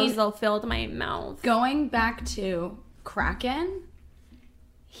arousal filled my mouth. Going back to Kraken,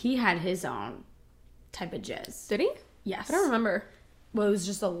 he had his own type of jizz. Did he? Yes. I don't remember. Well, it was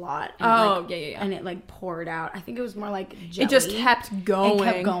just a lot. And yeah. And it like poured out. I think it was more like jelly. It just kept going. It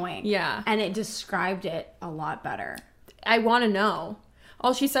kept going. Yeah. And it described it a lot better. I want to know.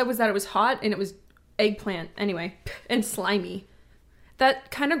 All she said was that it was hot and it was eggplant anyway, and slimy.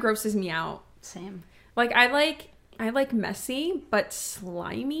 That kind of grosses me out. Same. Like I like messy but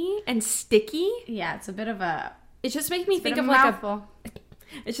slimy and sticky. Yeah, it's a bit of a... It just makes me think of like a...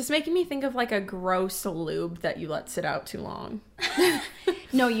 It's just making me think of like a gross lube that you let sit out too long.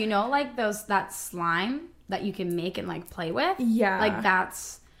 No, you know, like that slime that you can make and like play with? Yeah. Like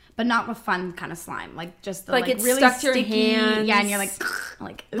that's... but not with fun kind of slime. Like just the like it's really stuck to your sticky. hands. Yeah, and you're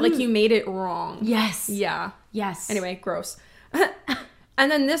like you made it wrong. Yes. Yeah. Yes. Anyway, gross.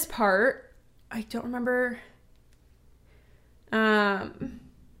 And then this part, I don't remember.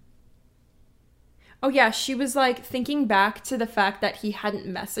 Oh yeah, she was like thinking back to the fact that he hadn't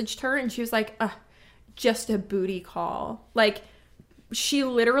messaged her, and she was like, just a booty call. Like, she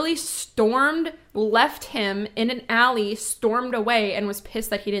literally left him in an alley, stormed away, and was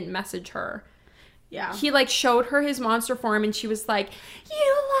pissed that he didn't message her. Yeah. He like showed her his monster form, and she was like,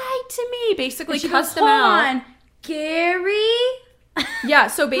 "You lied to me." Basically, she cussed goes, him "Hold out. on, Gary." Yeah,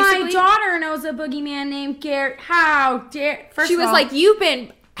 so basically, my daughter knows a boogeyman named Gary. How dare? First she of was all, like, "You've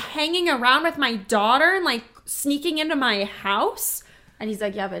been hanging around with my daughter and like sneaking into my house." and he's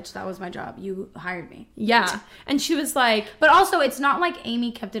like, "Yeah, bitch, that was my job. You hired me." Yeah, and she was like, But also, it's not like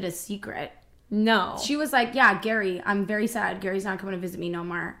Amy kept it a secret. "No." She was like, "Yeah, Gary, I'm very sad. Gary's not coming to visit me no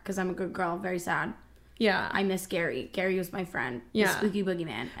more because I'm a good girl. Very sad. Yeah, I miss Gary. Gary was my friend. Yeah. The spooky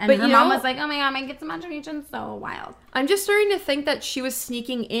boogeyman." And But her mom was like, "Oh my god, my kid's imagination so wild." I'm just starting to think that she was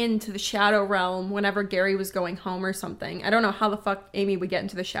sneaking into the shadow realm whenever Gary was going home or something. I don't know how the fuck Amy would get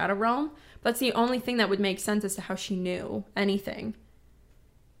into the shadow realm. That's the only thing that would make sense as to how she knew anything.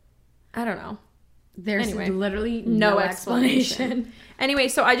 I don't know. There's Anyway, literally no no explanation. explanation. Anyway,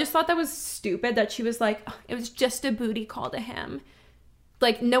 so I just thought that was stupid that she was like, "Oh, it was just a booty call to him."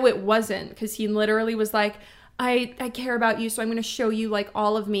 Like, no, it wasn't, because he literally was like, I care about you, so I'm going to show you, like,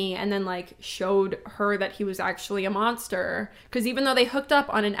 all of me, and then, like, showed her that he was actually a monster. Because even though they hooked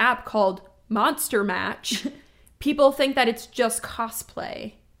up on an app called Monster Match, people think that it's just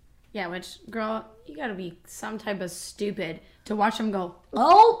cosplay. Yeah, which, girl, you gotta be some type of stupid to watch him go,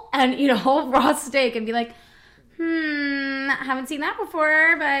 "Oh," and eat a whole raw steak and be like, haven't seen that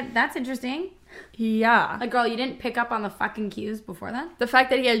before, but that's interesting. Yeah. Like, girl, you didn't pick up on the fucking cues before that? The fact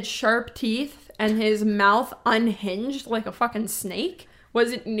that he had sharp teeth and his mouth unhinged like a fucking snake,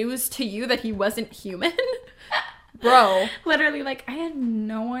 was it news to you that he wasn't human? Bro. Literally, like, I had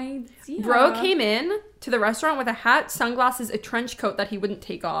no idea. Bro came in to the restaurant with a hat, sunglasses, a trench coat that he wouldn't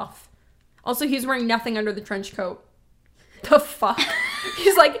take off. Also, he's wearing nothing under the trench coat. The fuck?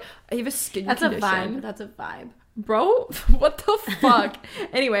 He's like, I have a skin condition. That's a vibe. Bro, what the fuck?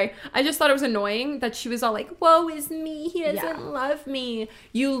 Anyway, I just thought it was annoying that she was all like, "Woe is me, he doesn't love me."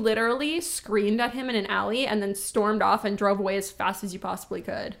 You literally screamed at him in an alley and then stormed off and drove away as fast as you possibly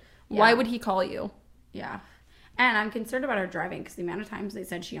could. Yeah. Why would he call you? Yeah. And I'm concerned about her driving because the amount of times they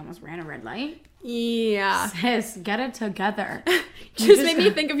said she almost ran a red light. Yeah. Sis, get it together. just made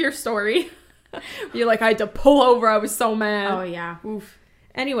me think of your story. You're like, I had to pull over. I was so mad. Oh, yeah. Oof.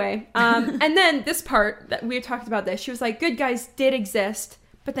 Anyway, and then this part that we talked about this, she was like, good guys did exist,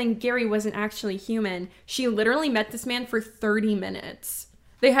 but then Gary wasn't actually human. She literally met this man for 30 minutes.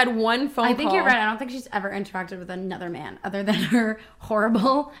 They had one phone call. I think you're right. I don't think she's ever interacted with another man other than her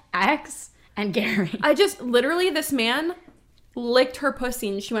horrible ex and Gary. Literally, this man licked her pussy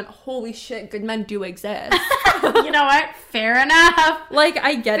and she went, holy shit, good men do exist. You know what? Fair enough. Like,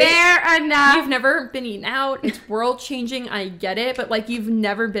 I get it. Fair enough. You've never been eaten out. It's world changing. I get it. But like, you've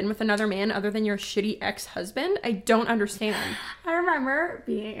never been with another man other than your shitty ex-husband. I don't understand. I remember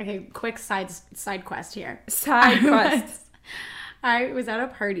being, okay, quick side quest here. Side quest. I was at a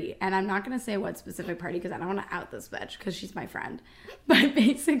party, and I'm not going to say what specific party because I don't want to out this bitch because she's my friend. But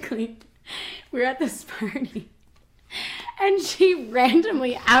basically, we were at this party. And she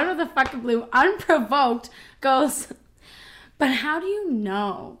randomly, out of the fucking blue, unprovoked, goes, but how do you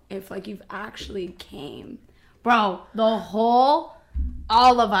know if, like, you've actually came? Bro, all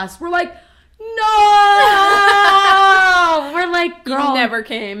of us were like, no! We're like, girl. You never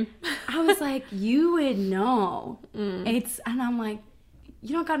came. I was like, you would know. And I'm like,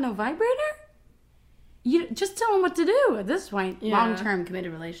 you don't got no vibrator? You just tell him what to do at this point. Yeah. Long-term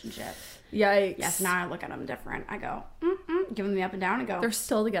committed relationship. Yikes. Yes, now I look at them different. I go, give them the up and down and go. They're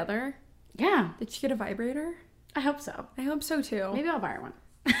still together? Yeah. Did you get a vibrator? I hope so. I hope so too. Maybe I'll buy her one.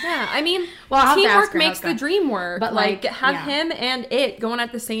 Yeah, I mean, Well, I'll have to ask teamwork her how makes it's the going. dream work. But, like, like, have yeah. him and it going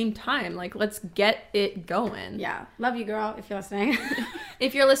at the same time. Like, let's get it going. Yeah. Love you, girl, if you're listening.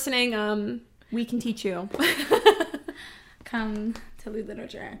 If you're listening, we can teach you. Come to Lead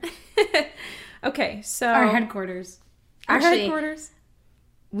Literature. Okay, so Our headquarters. Our Actually, headquarters.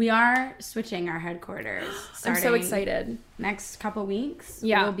 we are switching our headquarters. I'm so starting excited. Next couple weeks.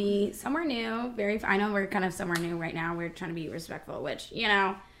 Yeah. We'll be somewhere new. I know we're kind of somewhere new right now. We're trying to be respectful, which, you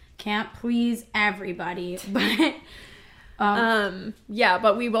know, can't please everybody. But yeah,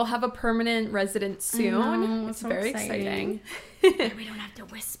 but we will have a permanent resident soon. know, It's so very exciting. exciting. we don't have to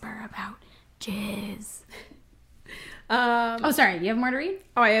whisper about jizz. Oh, sorry. You have more to read?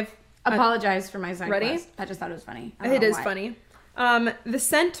 Oh, I have. Apologize for my side ready? quest. I just thought it was funny. It is funny. The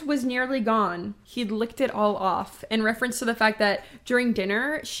scent was nearly gone. He'd licked it all off. In reference to the fact that during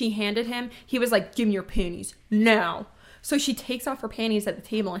dinner, she handed him, he was like, give me your panties now. So she takes off her panties at the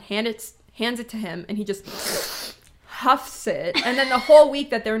table and hands it to him, and he just huffs it. And then the whole week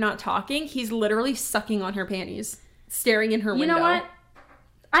that they're not talking, he's literally sucking on her panties, staring in her window. You know what?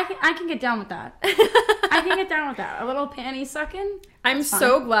 I can get down with that. I can get down with that. A little panty sucking. I'm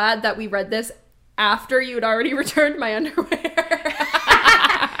so glad that we read this after you had already returned my underwear.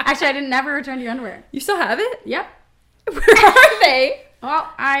 Actually, I didn't never return your underwear. You still have it? Yep. Where are they? Well,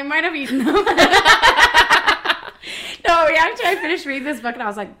 I might have eaten them. No, actually, I finished reading this book and I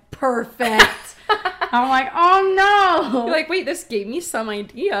was like, perfect. I'm like, oh no. You're like, wait, this gave me some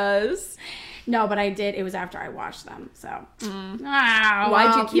ideas. No, but I did. It was after I washed them. So,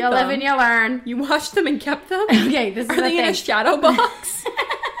 Why'd you keep you them? live and you learn. You washed them and kept them? Okay, this is Are the they in a thing. shadow box?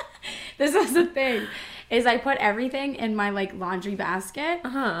 This is the thing. Is I put everything in my like laundry basket,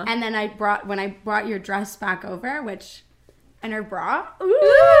 and then when I brought your dress back over, and her bra,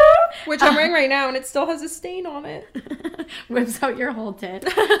 which I'm wearing right now, and it still has a stain on it. Whips out your whole tit.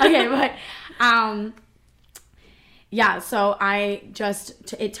 Okay, but yeah, so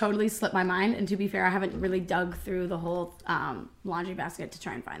it totally slipped my mind. And to be fair, I haven't really dug through the whole laundry basket to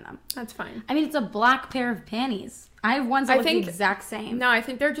try and find them. That's fine. I mean, it's a black pair of panties. I have ones that look the exact same. No, I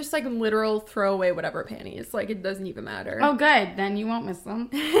think they're just like literal throwaway whatever panties. Like, it doesn't even matter. Oh, good. Then you won't miss them.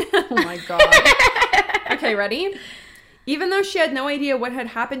 Oh my God. Okay, ready? Even though she had no idea what had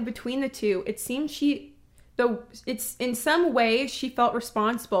happened between the two, it seemed it's in some way she felt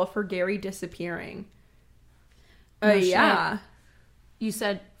responsible for Gary disappearing. No yeah. shit. You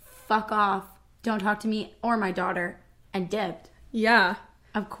said, fuck off, don't talk to me or my daughter, and dipped. Yeah.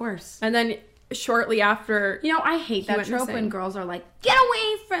 Of course. And then shortly after... You know, I hate that went trope missing. when girls are like, get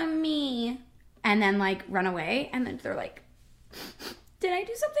away from me, and then like run away, and then they're like, did I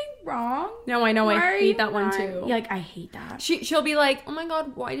do something wrong? No, I know. Why I are hate you that one not-" too. Like, I hate that. She'll be like, oh my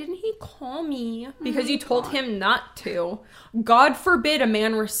God, why didn't he call me? Because you told him not to. God forbid a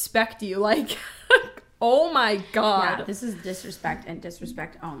man respect you. Like, oh my God. Yeah, this is disrespect and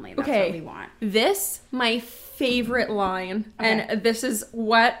disrespect only. That's Okay. what we want. This, my favorite line. Okay. And this is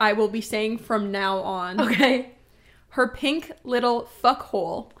what I will be saying from now on. Okay. Her pink little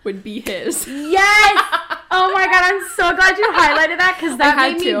fuckhole would be his. Yes! Oh my God, I'm so glad you highlighted that because that I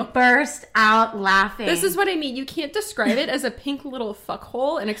had made me to. burst out laughing. This is what I mean. You can't describe it as a pink little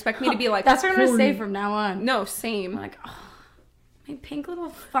fuckhole and expect me to be like... That's what I'm going to say "Holy-" from now on. No, same. I'm like, oh, my pink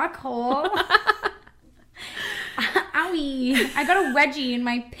little fuckhole. Owie. I got a wedgie in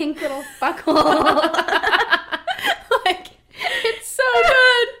my pink little fuckhole. Like, it's so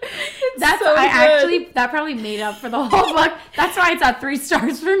good. That probably made up for the whole book. That's why it's at 3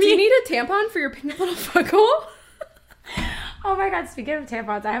 stars for me. Do you need a tampon for your pink little fuckhole? Oh my God, speaking of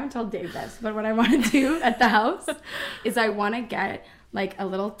tampons, I haven't told Dave this, but what I want to do at the house is I want to get like a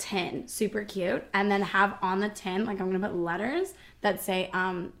little tin, super cute, and then have on the tin, like I'm going to put letters that say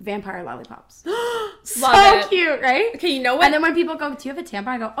vampire lollipops. Love it. Cute, right? Okay, you know what? And then when people go, do you have a tampon?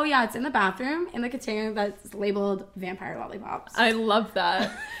 I go, oh yeah, it's in the bathroom in the container that's labeled vampire lollipops. I love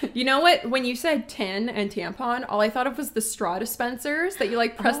that. You know what? When you said tin and tampon, all I thought of was the straw dispensers that you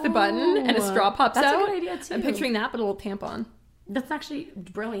like press the button and a straw pops that's out. a good idea too. I'm picturing that, but a little tampon. That's actually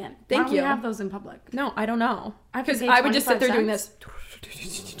brilliant. Thank Why don't you. we have those in public? No, I don't know. I could Because pay I would just sit there 25 doing this.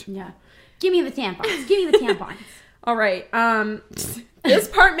 Yeah. Give me the tampons. Give me the tampons. All right. This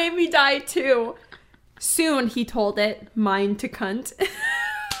part made me die too. Soon, he told it, mine to cunt.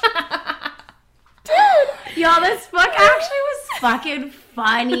 Dude! Yo, this book actually was fucking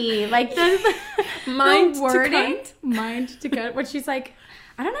funny. Like, the Mind to wording. cunt? Mind to cunt. When she's like,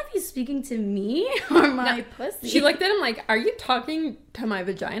 I don't know if he's speaking to me or my pussy. She looked at him like, are you talking to my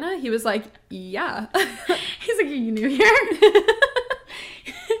vagina? He was like, yeah. He's like, are you new here?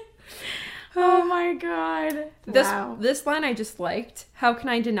 Oh my God. Wow. This line I just liked. How can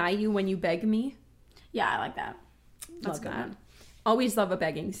I deny you when you beg me? Yeah, I like that. That's Love good. that. Always love a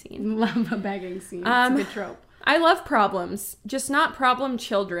begging scene. Love a begging scene. It's a good trope. I love problems, just not problem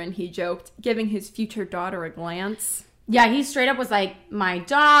children, he joked, giving his future daughter a glance. Yeah, he straight up was like, my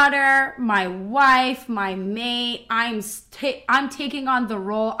daughter, my wife, my mate, I'm taking on the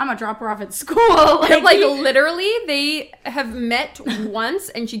role. I'm gonna drop her off at school. Like literally, they have met once,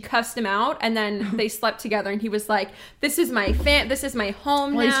 and she cussed him out, and then they slept together, and he was like, "This is my this is my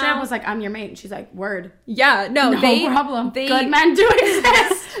home well, now." he straight up was like, I'm your mate, and she's like, word. Yeah, no problem. They, Good men do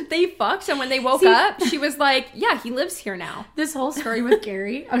exist. They fucked, and when they woke up, she was like, "Yeah, he lives here now." This whole story with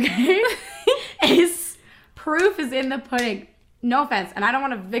Gary, okay, is Proof is in the pudding. No offense, and I don't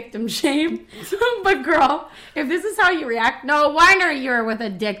want to victim shame, but girl, if this is how you react, no wonder you're with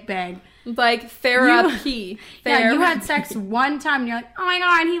a dick bag. Like, therapy. Yeah, you had sex one time and you're like, oh my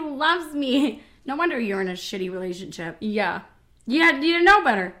God, he loves me. No wonder you're in a shitty relationship. Yeah. You didn't know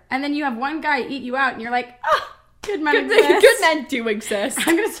better. And then you have one guy eat you out and you're like, oh, good men exist. Good men do exist.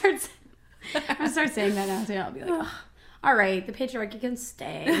 I'm going to start saying that now too. I'll be like, oh, all right, the patriarchy can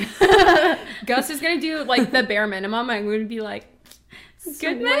stay. Gus is going to do like the bare minimum. I'm going to be like,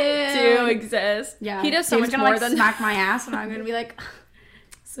 good men do exist. Yeah. He does so much more than smack my ass and I'm going to be like,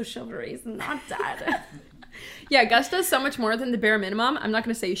 so chivalry is not dead. Yeah, Gus does so much more than the bare minimum. I'm not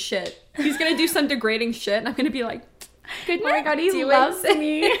going to say shit. He's going to do some degrading shit and I'm going to be like, good man. Oh my God, he loves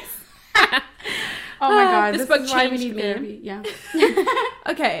me. Oh my God, this book is why we changed need me. therapy. Yeah.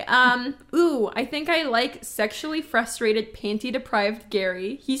 Okay, I think I like sexually frustrated, panty-deprived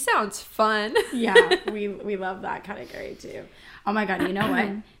Gary. He sounds fun. Yeah, we love that kind of Gary too. Oh my God, you know what?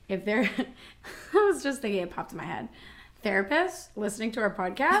 If there, I was just thinking, it popped in my head. Therapists listening to our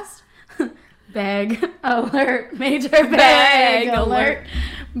podcast, bag alert, major bag alert,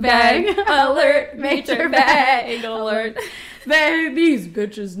 bag alert, major bag alert. These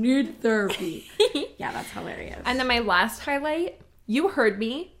bitches need therapy. Yeah, that's hilarious. And then my last highlight, you heard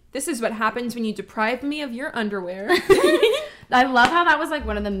me. This is what happens when you deprive me of your underwear. I love how that was like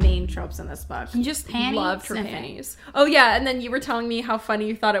one of the main tropes in this book. You just Panty loved her sniffing. panties. Oh yeah, and then you were telling me how funny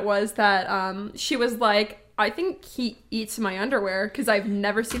you thought it was that she was like, I think he eats my underwear because I've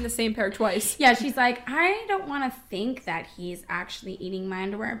never seen the same pair twice. Yeah, she's like, I don't want to think that he's actually eating my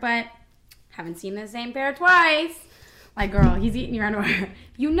underwear, but haven't seen the same pair twice. Like, girl, he's eating your underwear.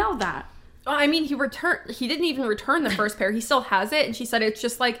 You know that. Oh, I mean, he didn't even return the first pair. He still has it, and she said it's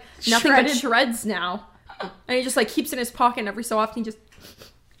just like nothing Shredded. but shreds now. And he just like keeps it in his pocket, and every so often he just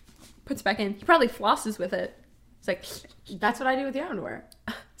puts it back in. He probably flosses with it. It's like, That's what I do with the underwear.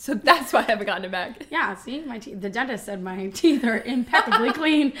 so that's why I haven't gotten it back. Yeah, see, my teeth. The dentist said my teeth are impeccably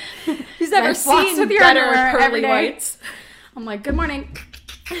clean. He's never I floss seen with your better underwear every pearly day. whites. I'm like, good morning.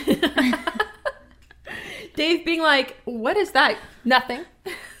 Dave being like, what is that? Nothing.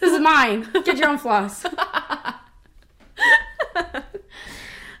 This is mine. Get your own floss.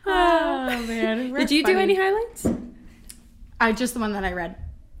 Oh man. Did you do any highlights? Just the one that I read.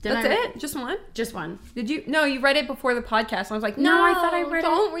 That's it? Just one? Just one. Did you? No, you read it before the podcast. And I was like, No, I thought I read it.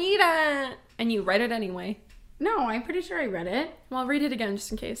 Don't read it. And you read it anyway. No, I'm pretty sure I read it. Well, I'll read it again just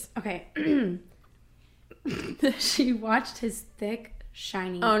in case. Okay. She watched his thick,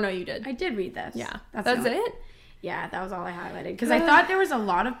 shiny. Oh, no, you did. I did read this. Yeah. That's it? Yeah, that was all I highlighted. Because I thought there was a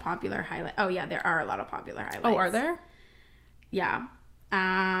lot of popular highlights. Oh, yeah, there are a lot of popular highlights. Oh, are there? Yeah.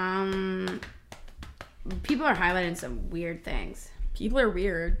 People are highlighting some weird things. People are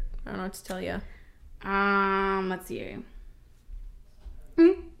weird. I don't know what to tell you. Let's see.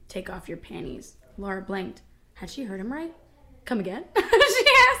 Take off your panties. Laura blinked. Had she heard him right? Come again? She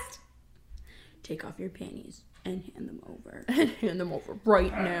asked. Take off your panties and hand them over. Hand them over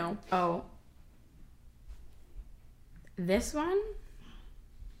right now. Oh. This one?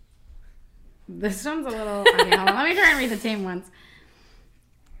 This one's a little... Okay, hold on. Let me try and read the tame ones.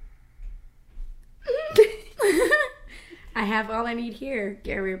 I have all I need here,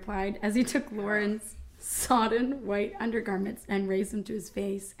 Gary replied, as he took Lauren's sodden white undergarments and raised them to his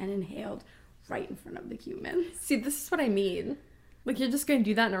face and inhaled right in front of the humans. See, this is what I mean. Like, you're just going to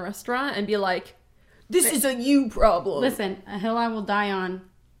do that in a restaurant and be like, this is a you problem. Listen, a hill I will die on.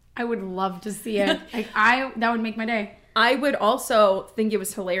 I would love to see it. That would make my day. I would also think it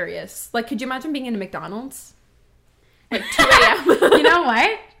was hilarious. Like, could you imagine being in a McDonald's? Like 2 a.m. You know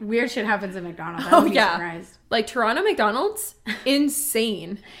what? Weird shit happens at McDonald's. I would be surprised. Like Toronto McDonald's,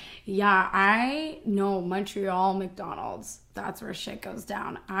 insane. Yeah, I know Montreal McDonald's. That's where shit goes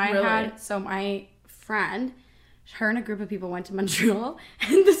down. My friend, her and a group of people went to Montreal,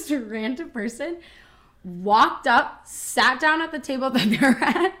 and this random person walked up, sat down at the table that they were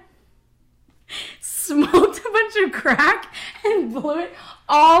at, smoked a bunch of crack, and blew it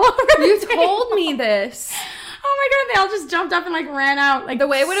all over You the table. told me this. Oh my god, they all just jumped up and like ran out. Like The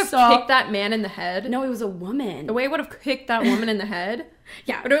way it would have kicked that man in the head. No, it was a woman. The way it would have kicked that woman in the head.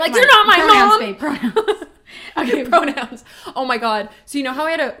 Yeah. They're like, you're not my pronouns, mom. babe, pronouns. Okay, Pronouns. Oh my god. So you know how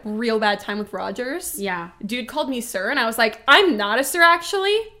I had a real bad time with Rogers? Yeah. Dude called me sir, and I was like, I'm not a sir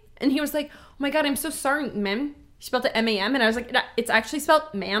actually. And he was like, oh my god, I'm so sorry, ma'am. He spelled it M-A-M, and I was like, it's actually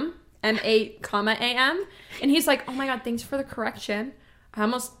spelled ma'am. M-A-A-M. And he's like, oh my god, thanks for the correction. I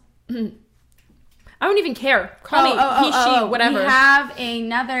almost... I don't even care. Call me he, she, whatever. We have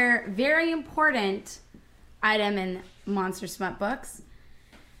another very important item in Monster Smut books.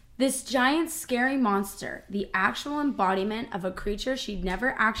 This giant scary monster, the actual embodiment of a creature she'd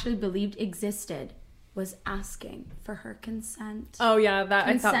never actually believed existed, was asking for her consent. Oh yeah, that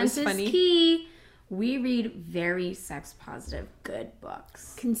I thought was Consent funny. is key. We read very sex positive, good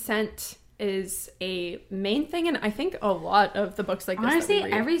books. Consent is a main thing, and I think a lot of the books like this. Honestly, that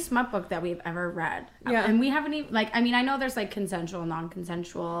we read. every smut book that we've ever read. Yeah. And we haven't even, like, I mean, I know there's like consensual,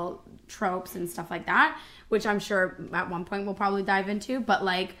 non-consensual tropes and stuff like that, which I'm sure at one point we'll probably dive into, but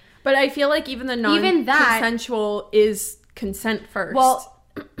like. But I feel like even the non-consensual is consent first. Well,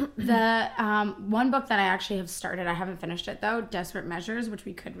 the one book that I actually have started, I haven't finished it though, Desperate Measures, which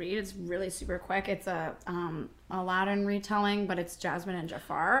we could read. It's really super quick. It's a Aladdin retelling, but it's Jasmine and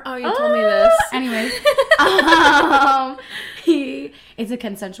Jafar. Oh, you told me this. Anyways, it's a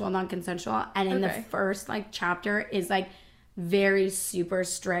consensual, non-consensual, and in the first like chapter is like very super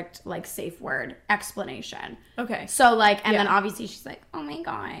strict like safe word explanation. Okay. So like, and then obviously she's like, oh my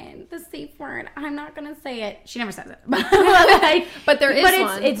god, the safe word, I'm not gonna say it. She never says it. Like, but there is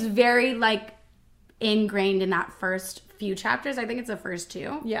one. It's very like ingrained in that first few chapters. I think it's the first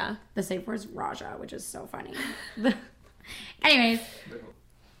two. Yeah. The safe word's Raja, which is so funny. Anyways.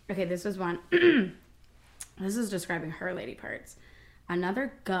 Okay, this was one. This is describing her lady parts.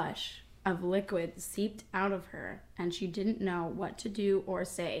 Another gush of liquid seeped out of her, and she didn't know what to do or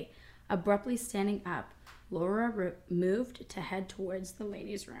say. Abruptly standing up, Laura moved to head towards the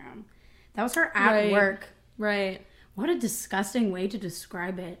ladies' room. That was her at work. Right. What a disgusting way to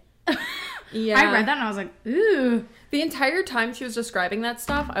describe it. Yeah. I read that and I was like, ooh. The entire time she was describing that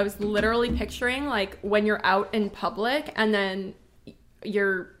stuff, I was literally picturing like when you're out in public and then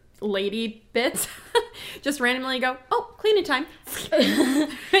your lady bits just randomly go, oh, cleaning time.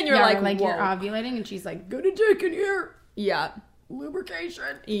 And you're like you're ovulating and she's like, good dick in here. Yeah.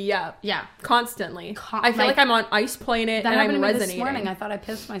 Lubrication. Yeah. Yeah. Constantly. I feel like I'm on Ice Planet and I'm resonating. This morning, I thought I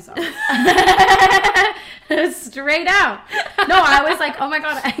pissed myself. Straight out. No, I was like, oh my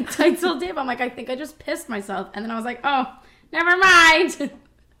god, I told Dave, I'm like, I think I just pissed myself. And then I was like, oh, never mind.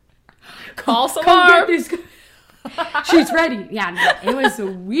 Call someone. She's ready. Yeah, no, it was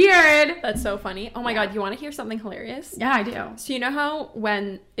weird. That's so funny. Oh my god, you want to hear something hilarious? Yeah, I do. So you know how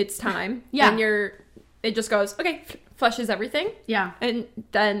when it's time, yeah, and it just goes, okay, flushes everything. Yeah, and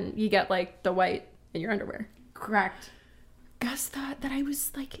then you get like the white in your underwear. Correct. Gus thought that I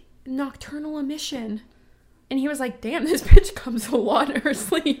was like nocturnal emission, and he was like, "Damn, this bitch comes a lot in her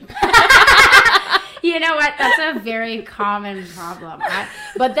sleep." You know what? That's a very common problem.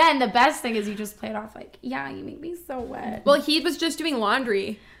 But then the best thing is you just play it off like, yeah, you make me so wet. Well, he was just doing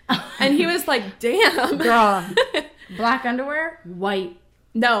laundry. And he was like, damn. Girl. Black underwear, white.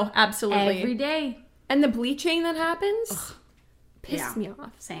 No, absolutely. Every day. And the bleaching that happens pisses me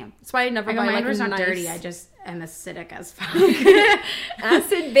off. Same. That's why I never buy like a not nice... dirty. I just am acidic as fuck.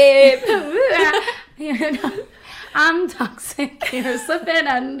 Acid, babe. I'm toxic. You're slipping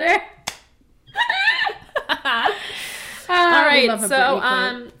under. All right,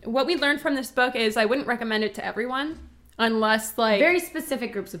 so what we learned from this book is I wouldn't recommend it to everyone unless like very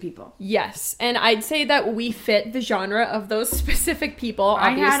specific groups of people. Yes, and I'd say that we fit the genre of those specific people.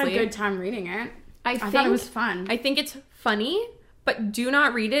 Obviously, I had a good time reading it. I thought it was fun. I think it's funny, but do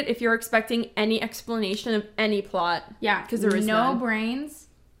not read it if you're expecting any explanation of any plot. Yeah, because there is no brains,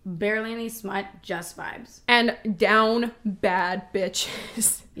 barely any smut, just vibes, and down bad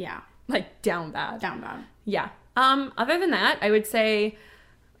bitches. Yeah. Like down bad. Down bad. Yeah. Other than that, I would say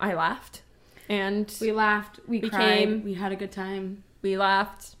I laughed. And we laughed. We cried. We had a good time. We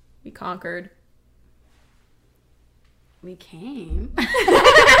laughed. We conquered. We came.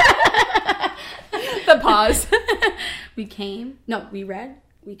 The pause. We came. No, we read.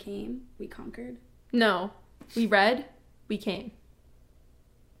 We came. We conquered. No. We read. We came.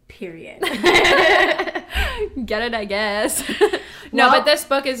 Period. Get it, I guess. No, but this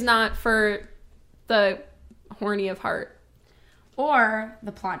book is not for the horny of heart. Or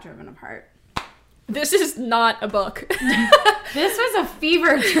the plot-driven of heart. This is not a book. This was a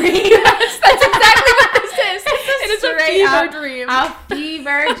fever dream. Yes, that's exactly what this is. It is a fever dream. A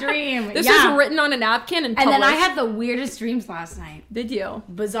fever dream. This was written on a napkin and published. And then I had the weirdest dreams last night. Did you?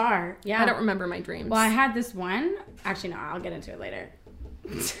 Bizarre. Yeah. I don't remember my dreams. Well, I had this one. Actually, no, I'll get into it later.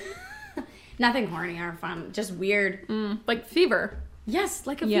 Nothing horny or fun. Just weird. Like fever. Yes,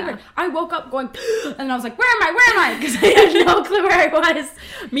 like a fever. I woke up going, and I was like, where am I? Because I had no clue where I was.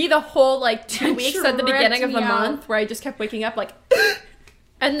 Me the whole, like, 2 weeks at the beginning of the month where I just kept waking up, like,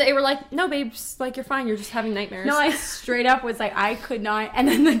 and they were like, no, babes, like, you're fine. You're just having nightmares. No, I straight up was like, I could not. And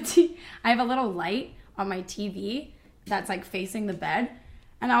then I have a little light on my TV that's, like, facing the bed.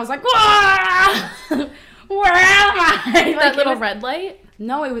 And I was like, where am I? Like, that little red light?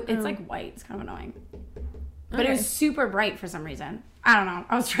 No, it's like white. It's kind of annoying. But it was super bright for some reason. I don't know.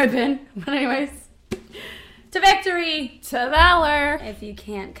 I was tripping. But anyways. To victory! To valor! If you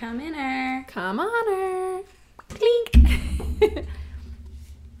can't come in her. Come on her. Clink!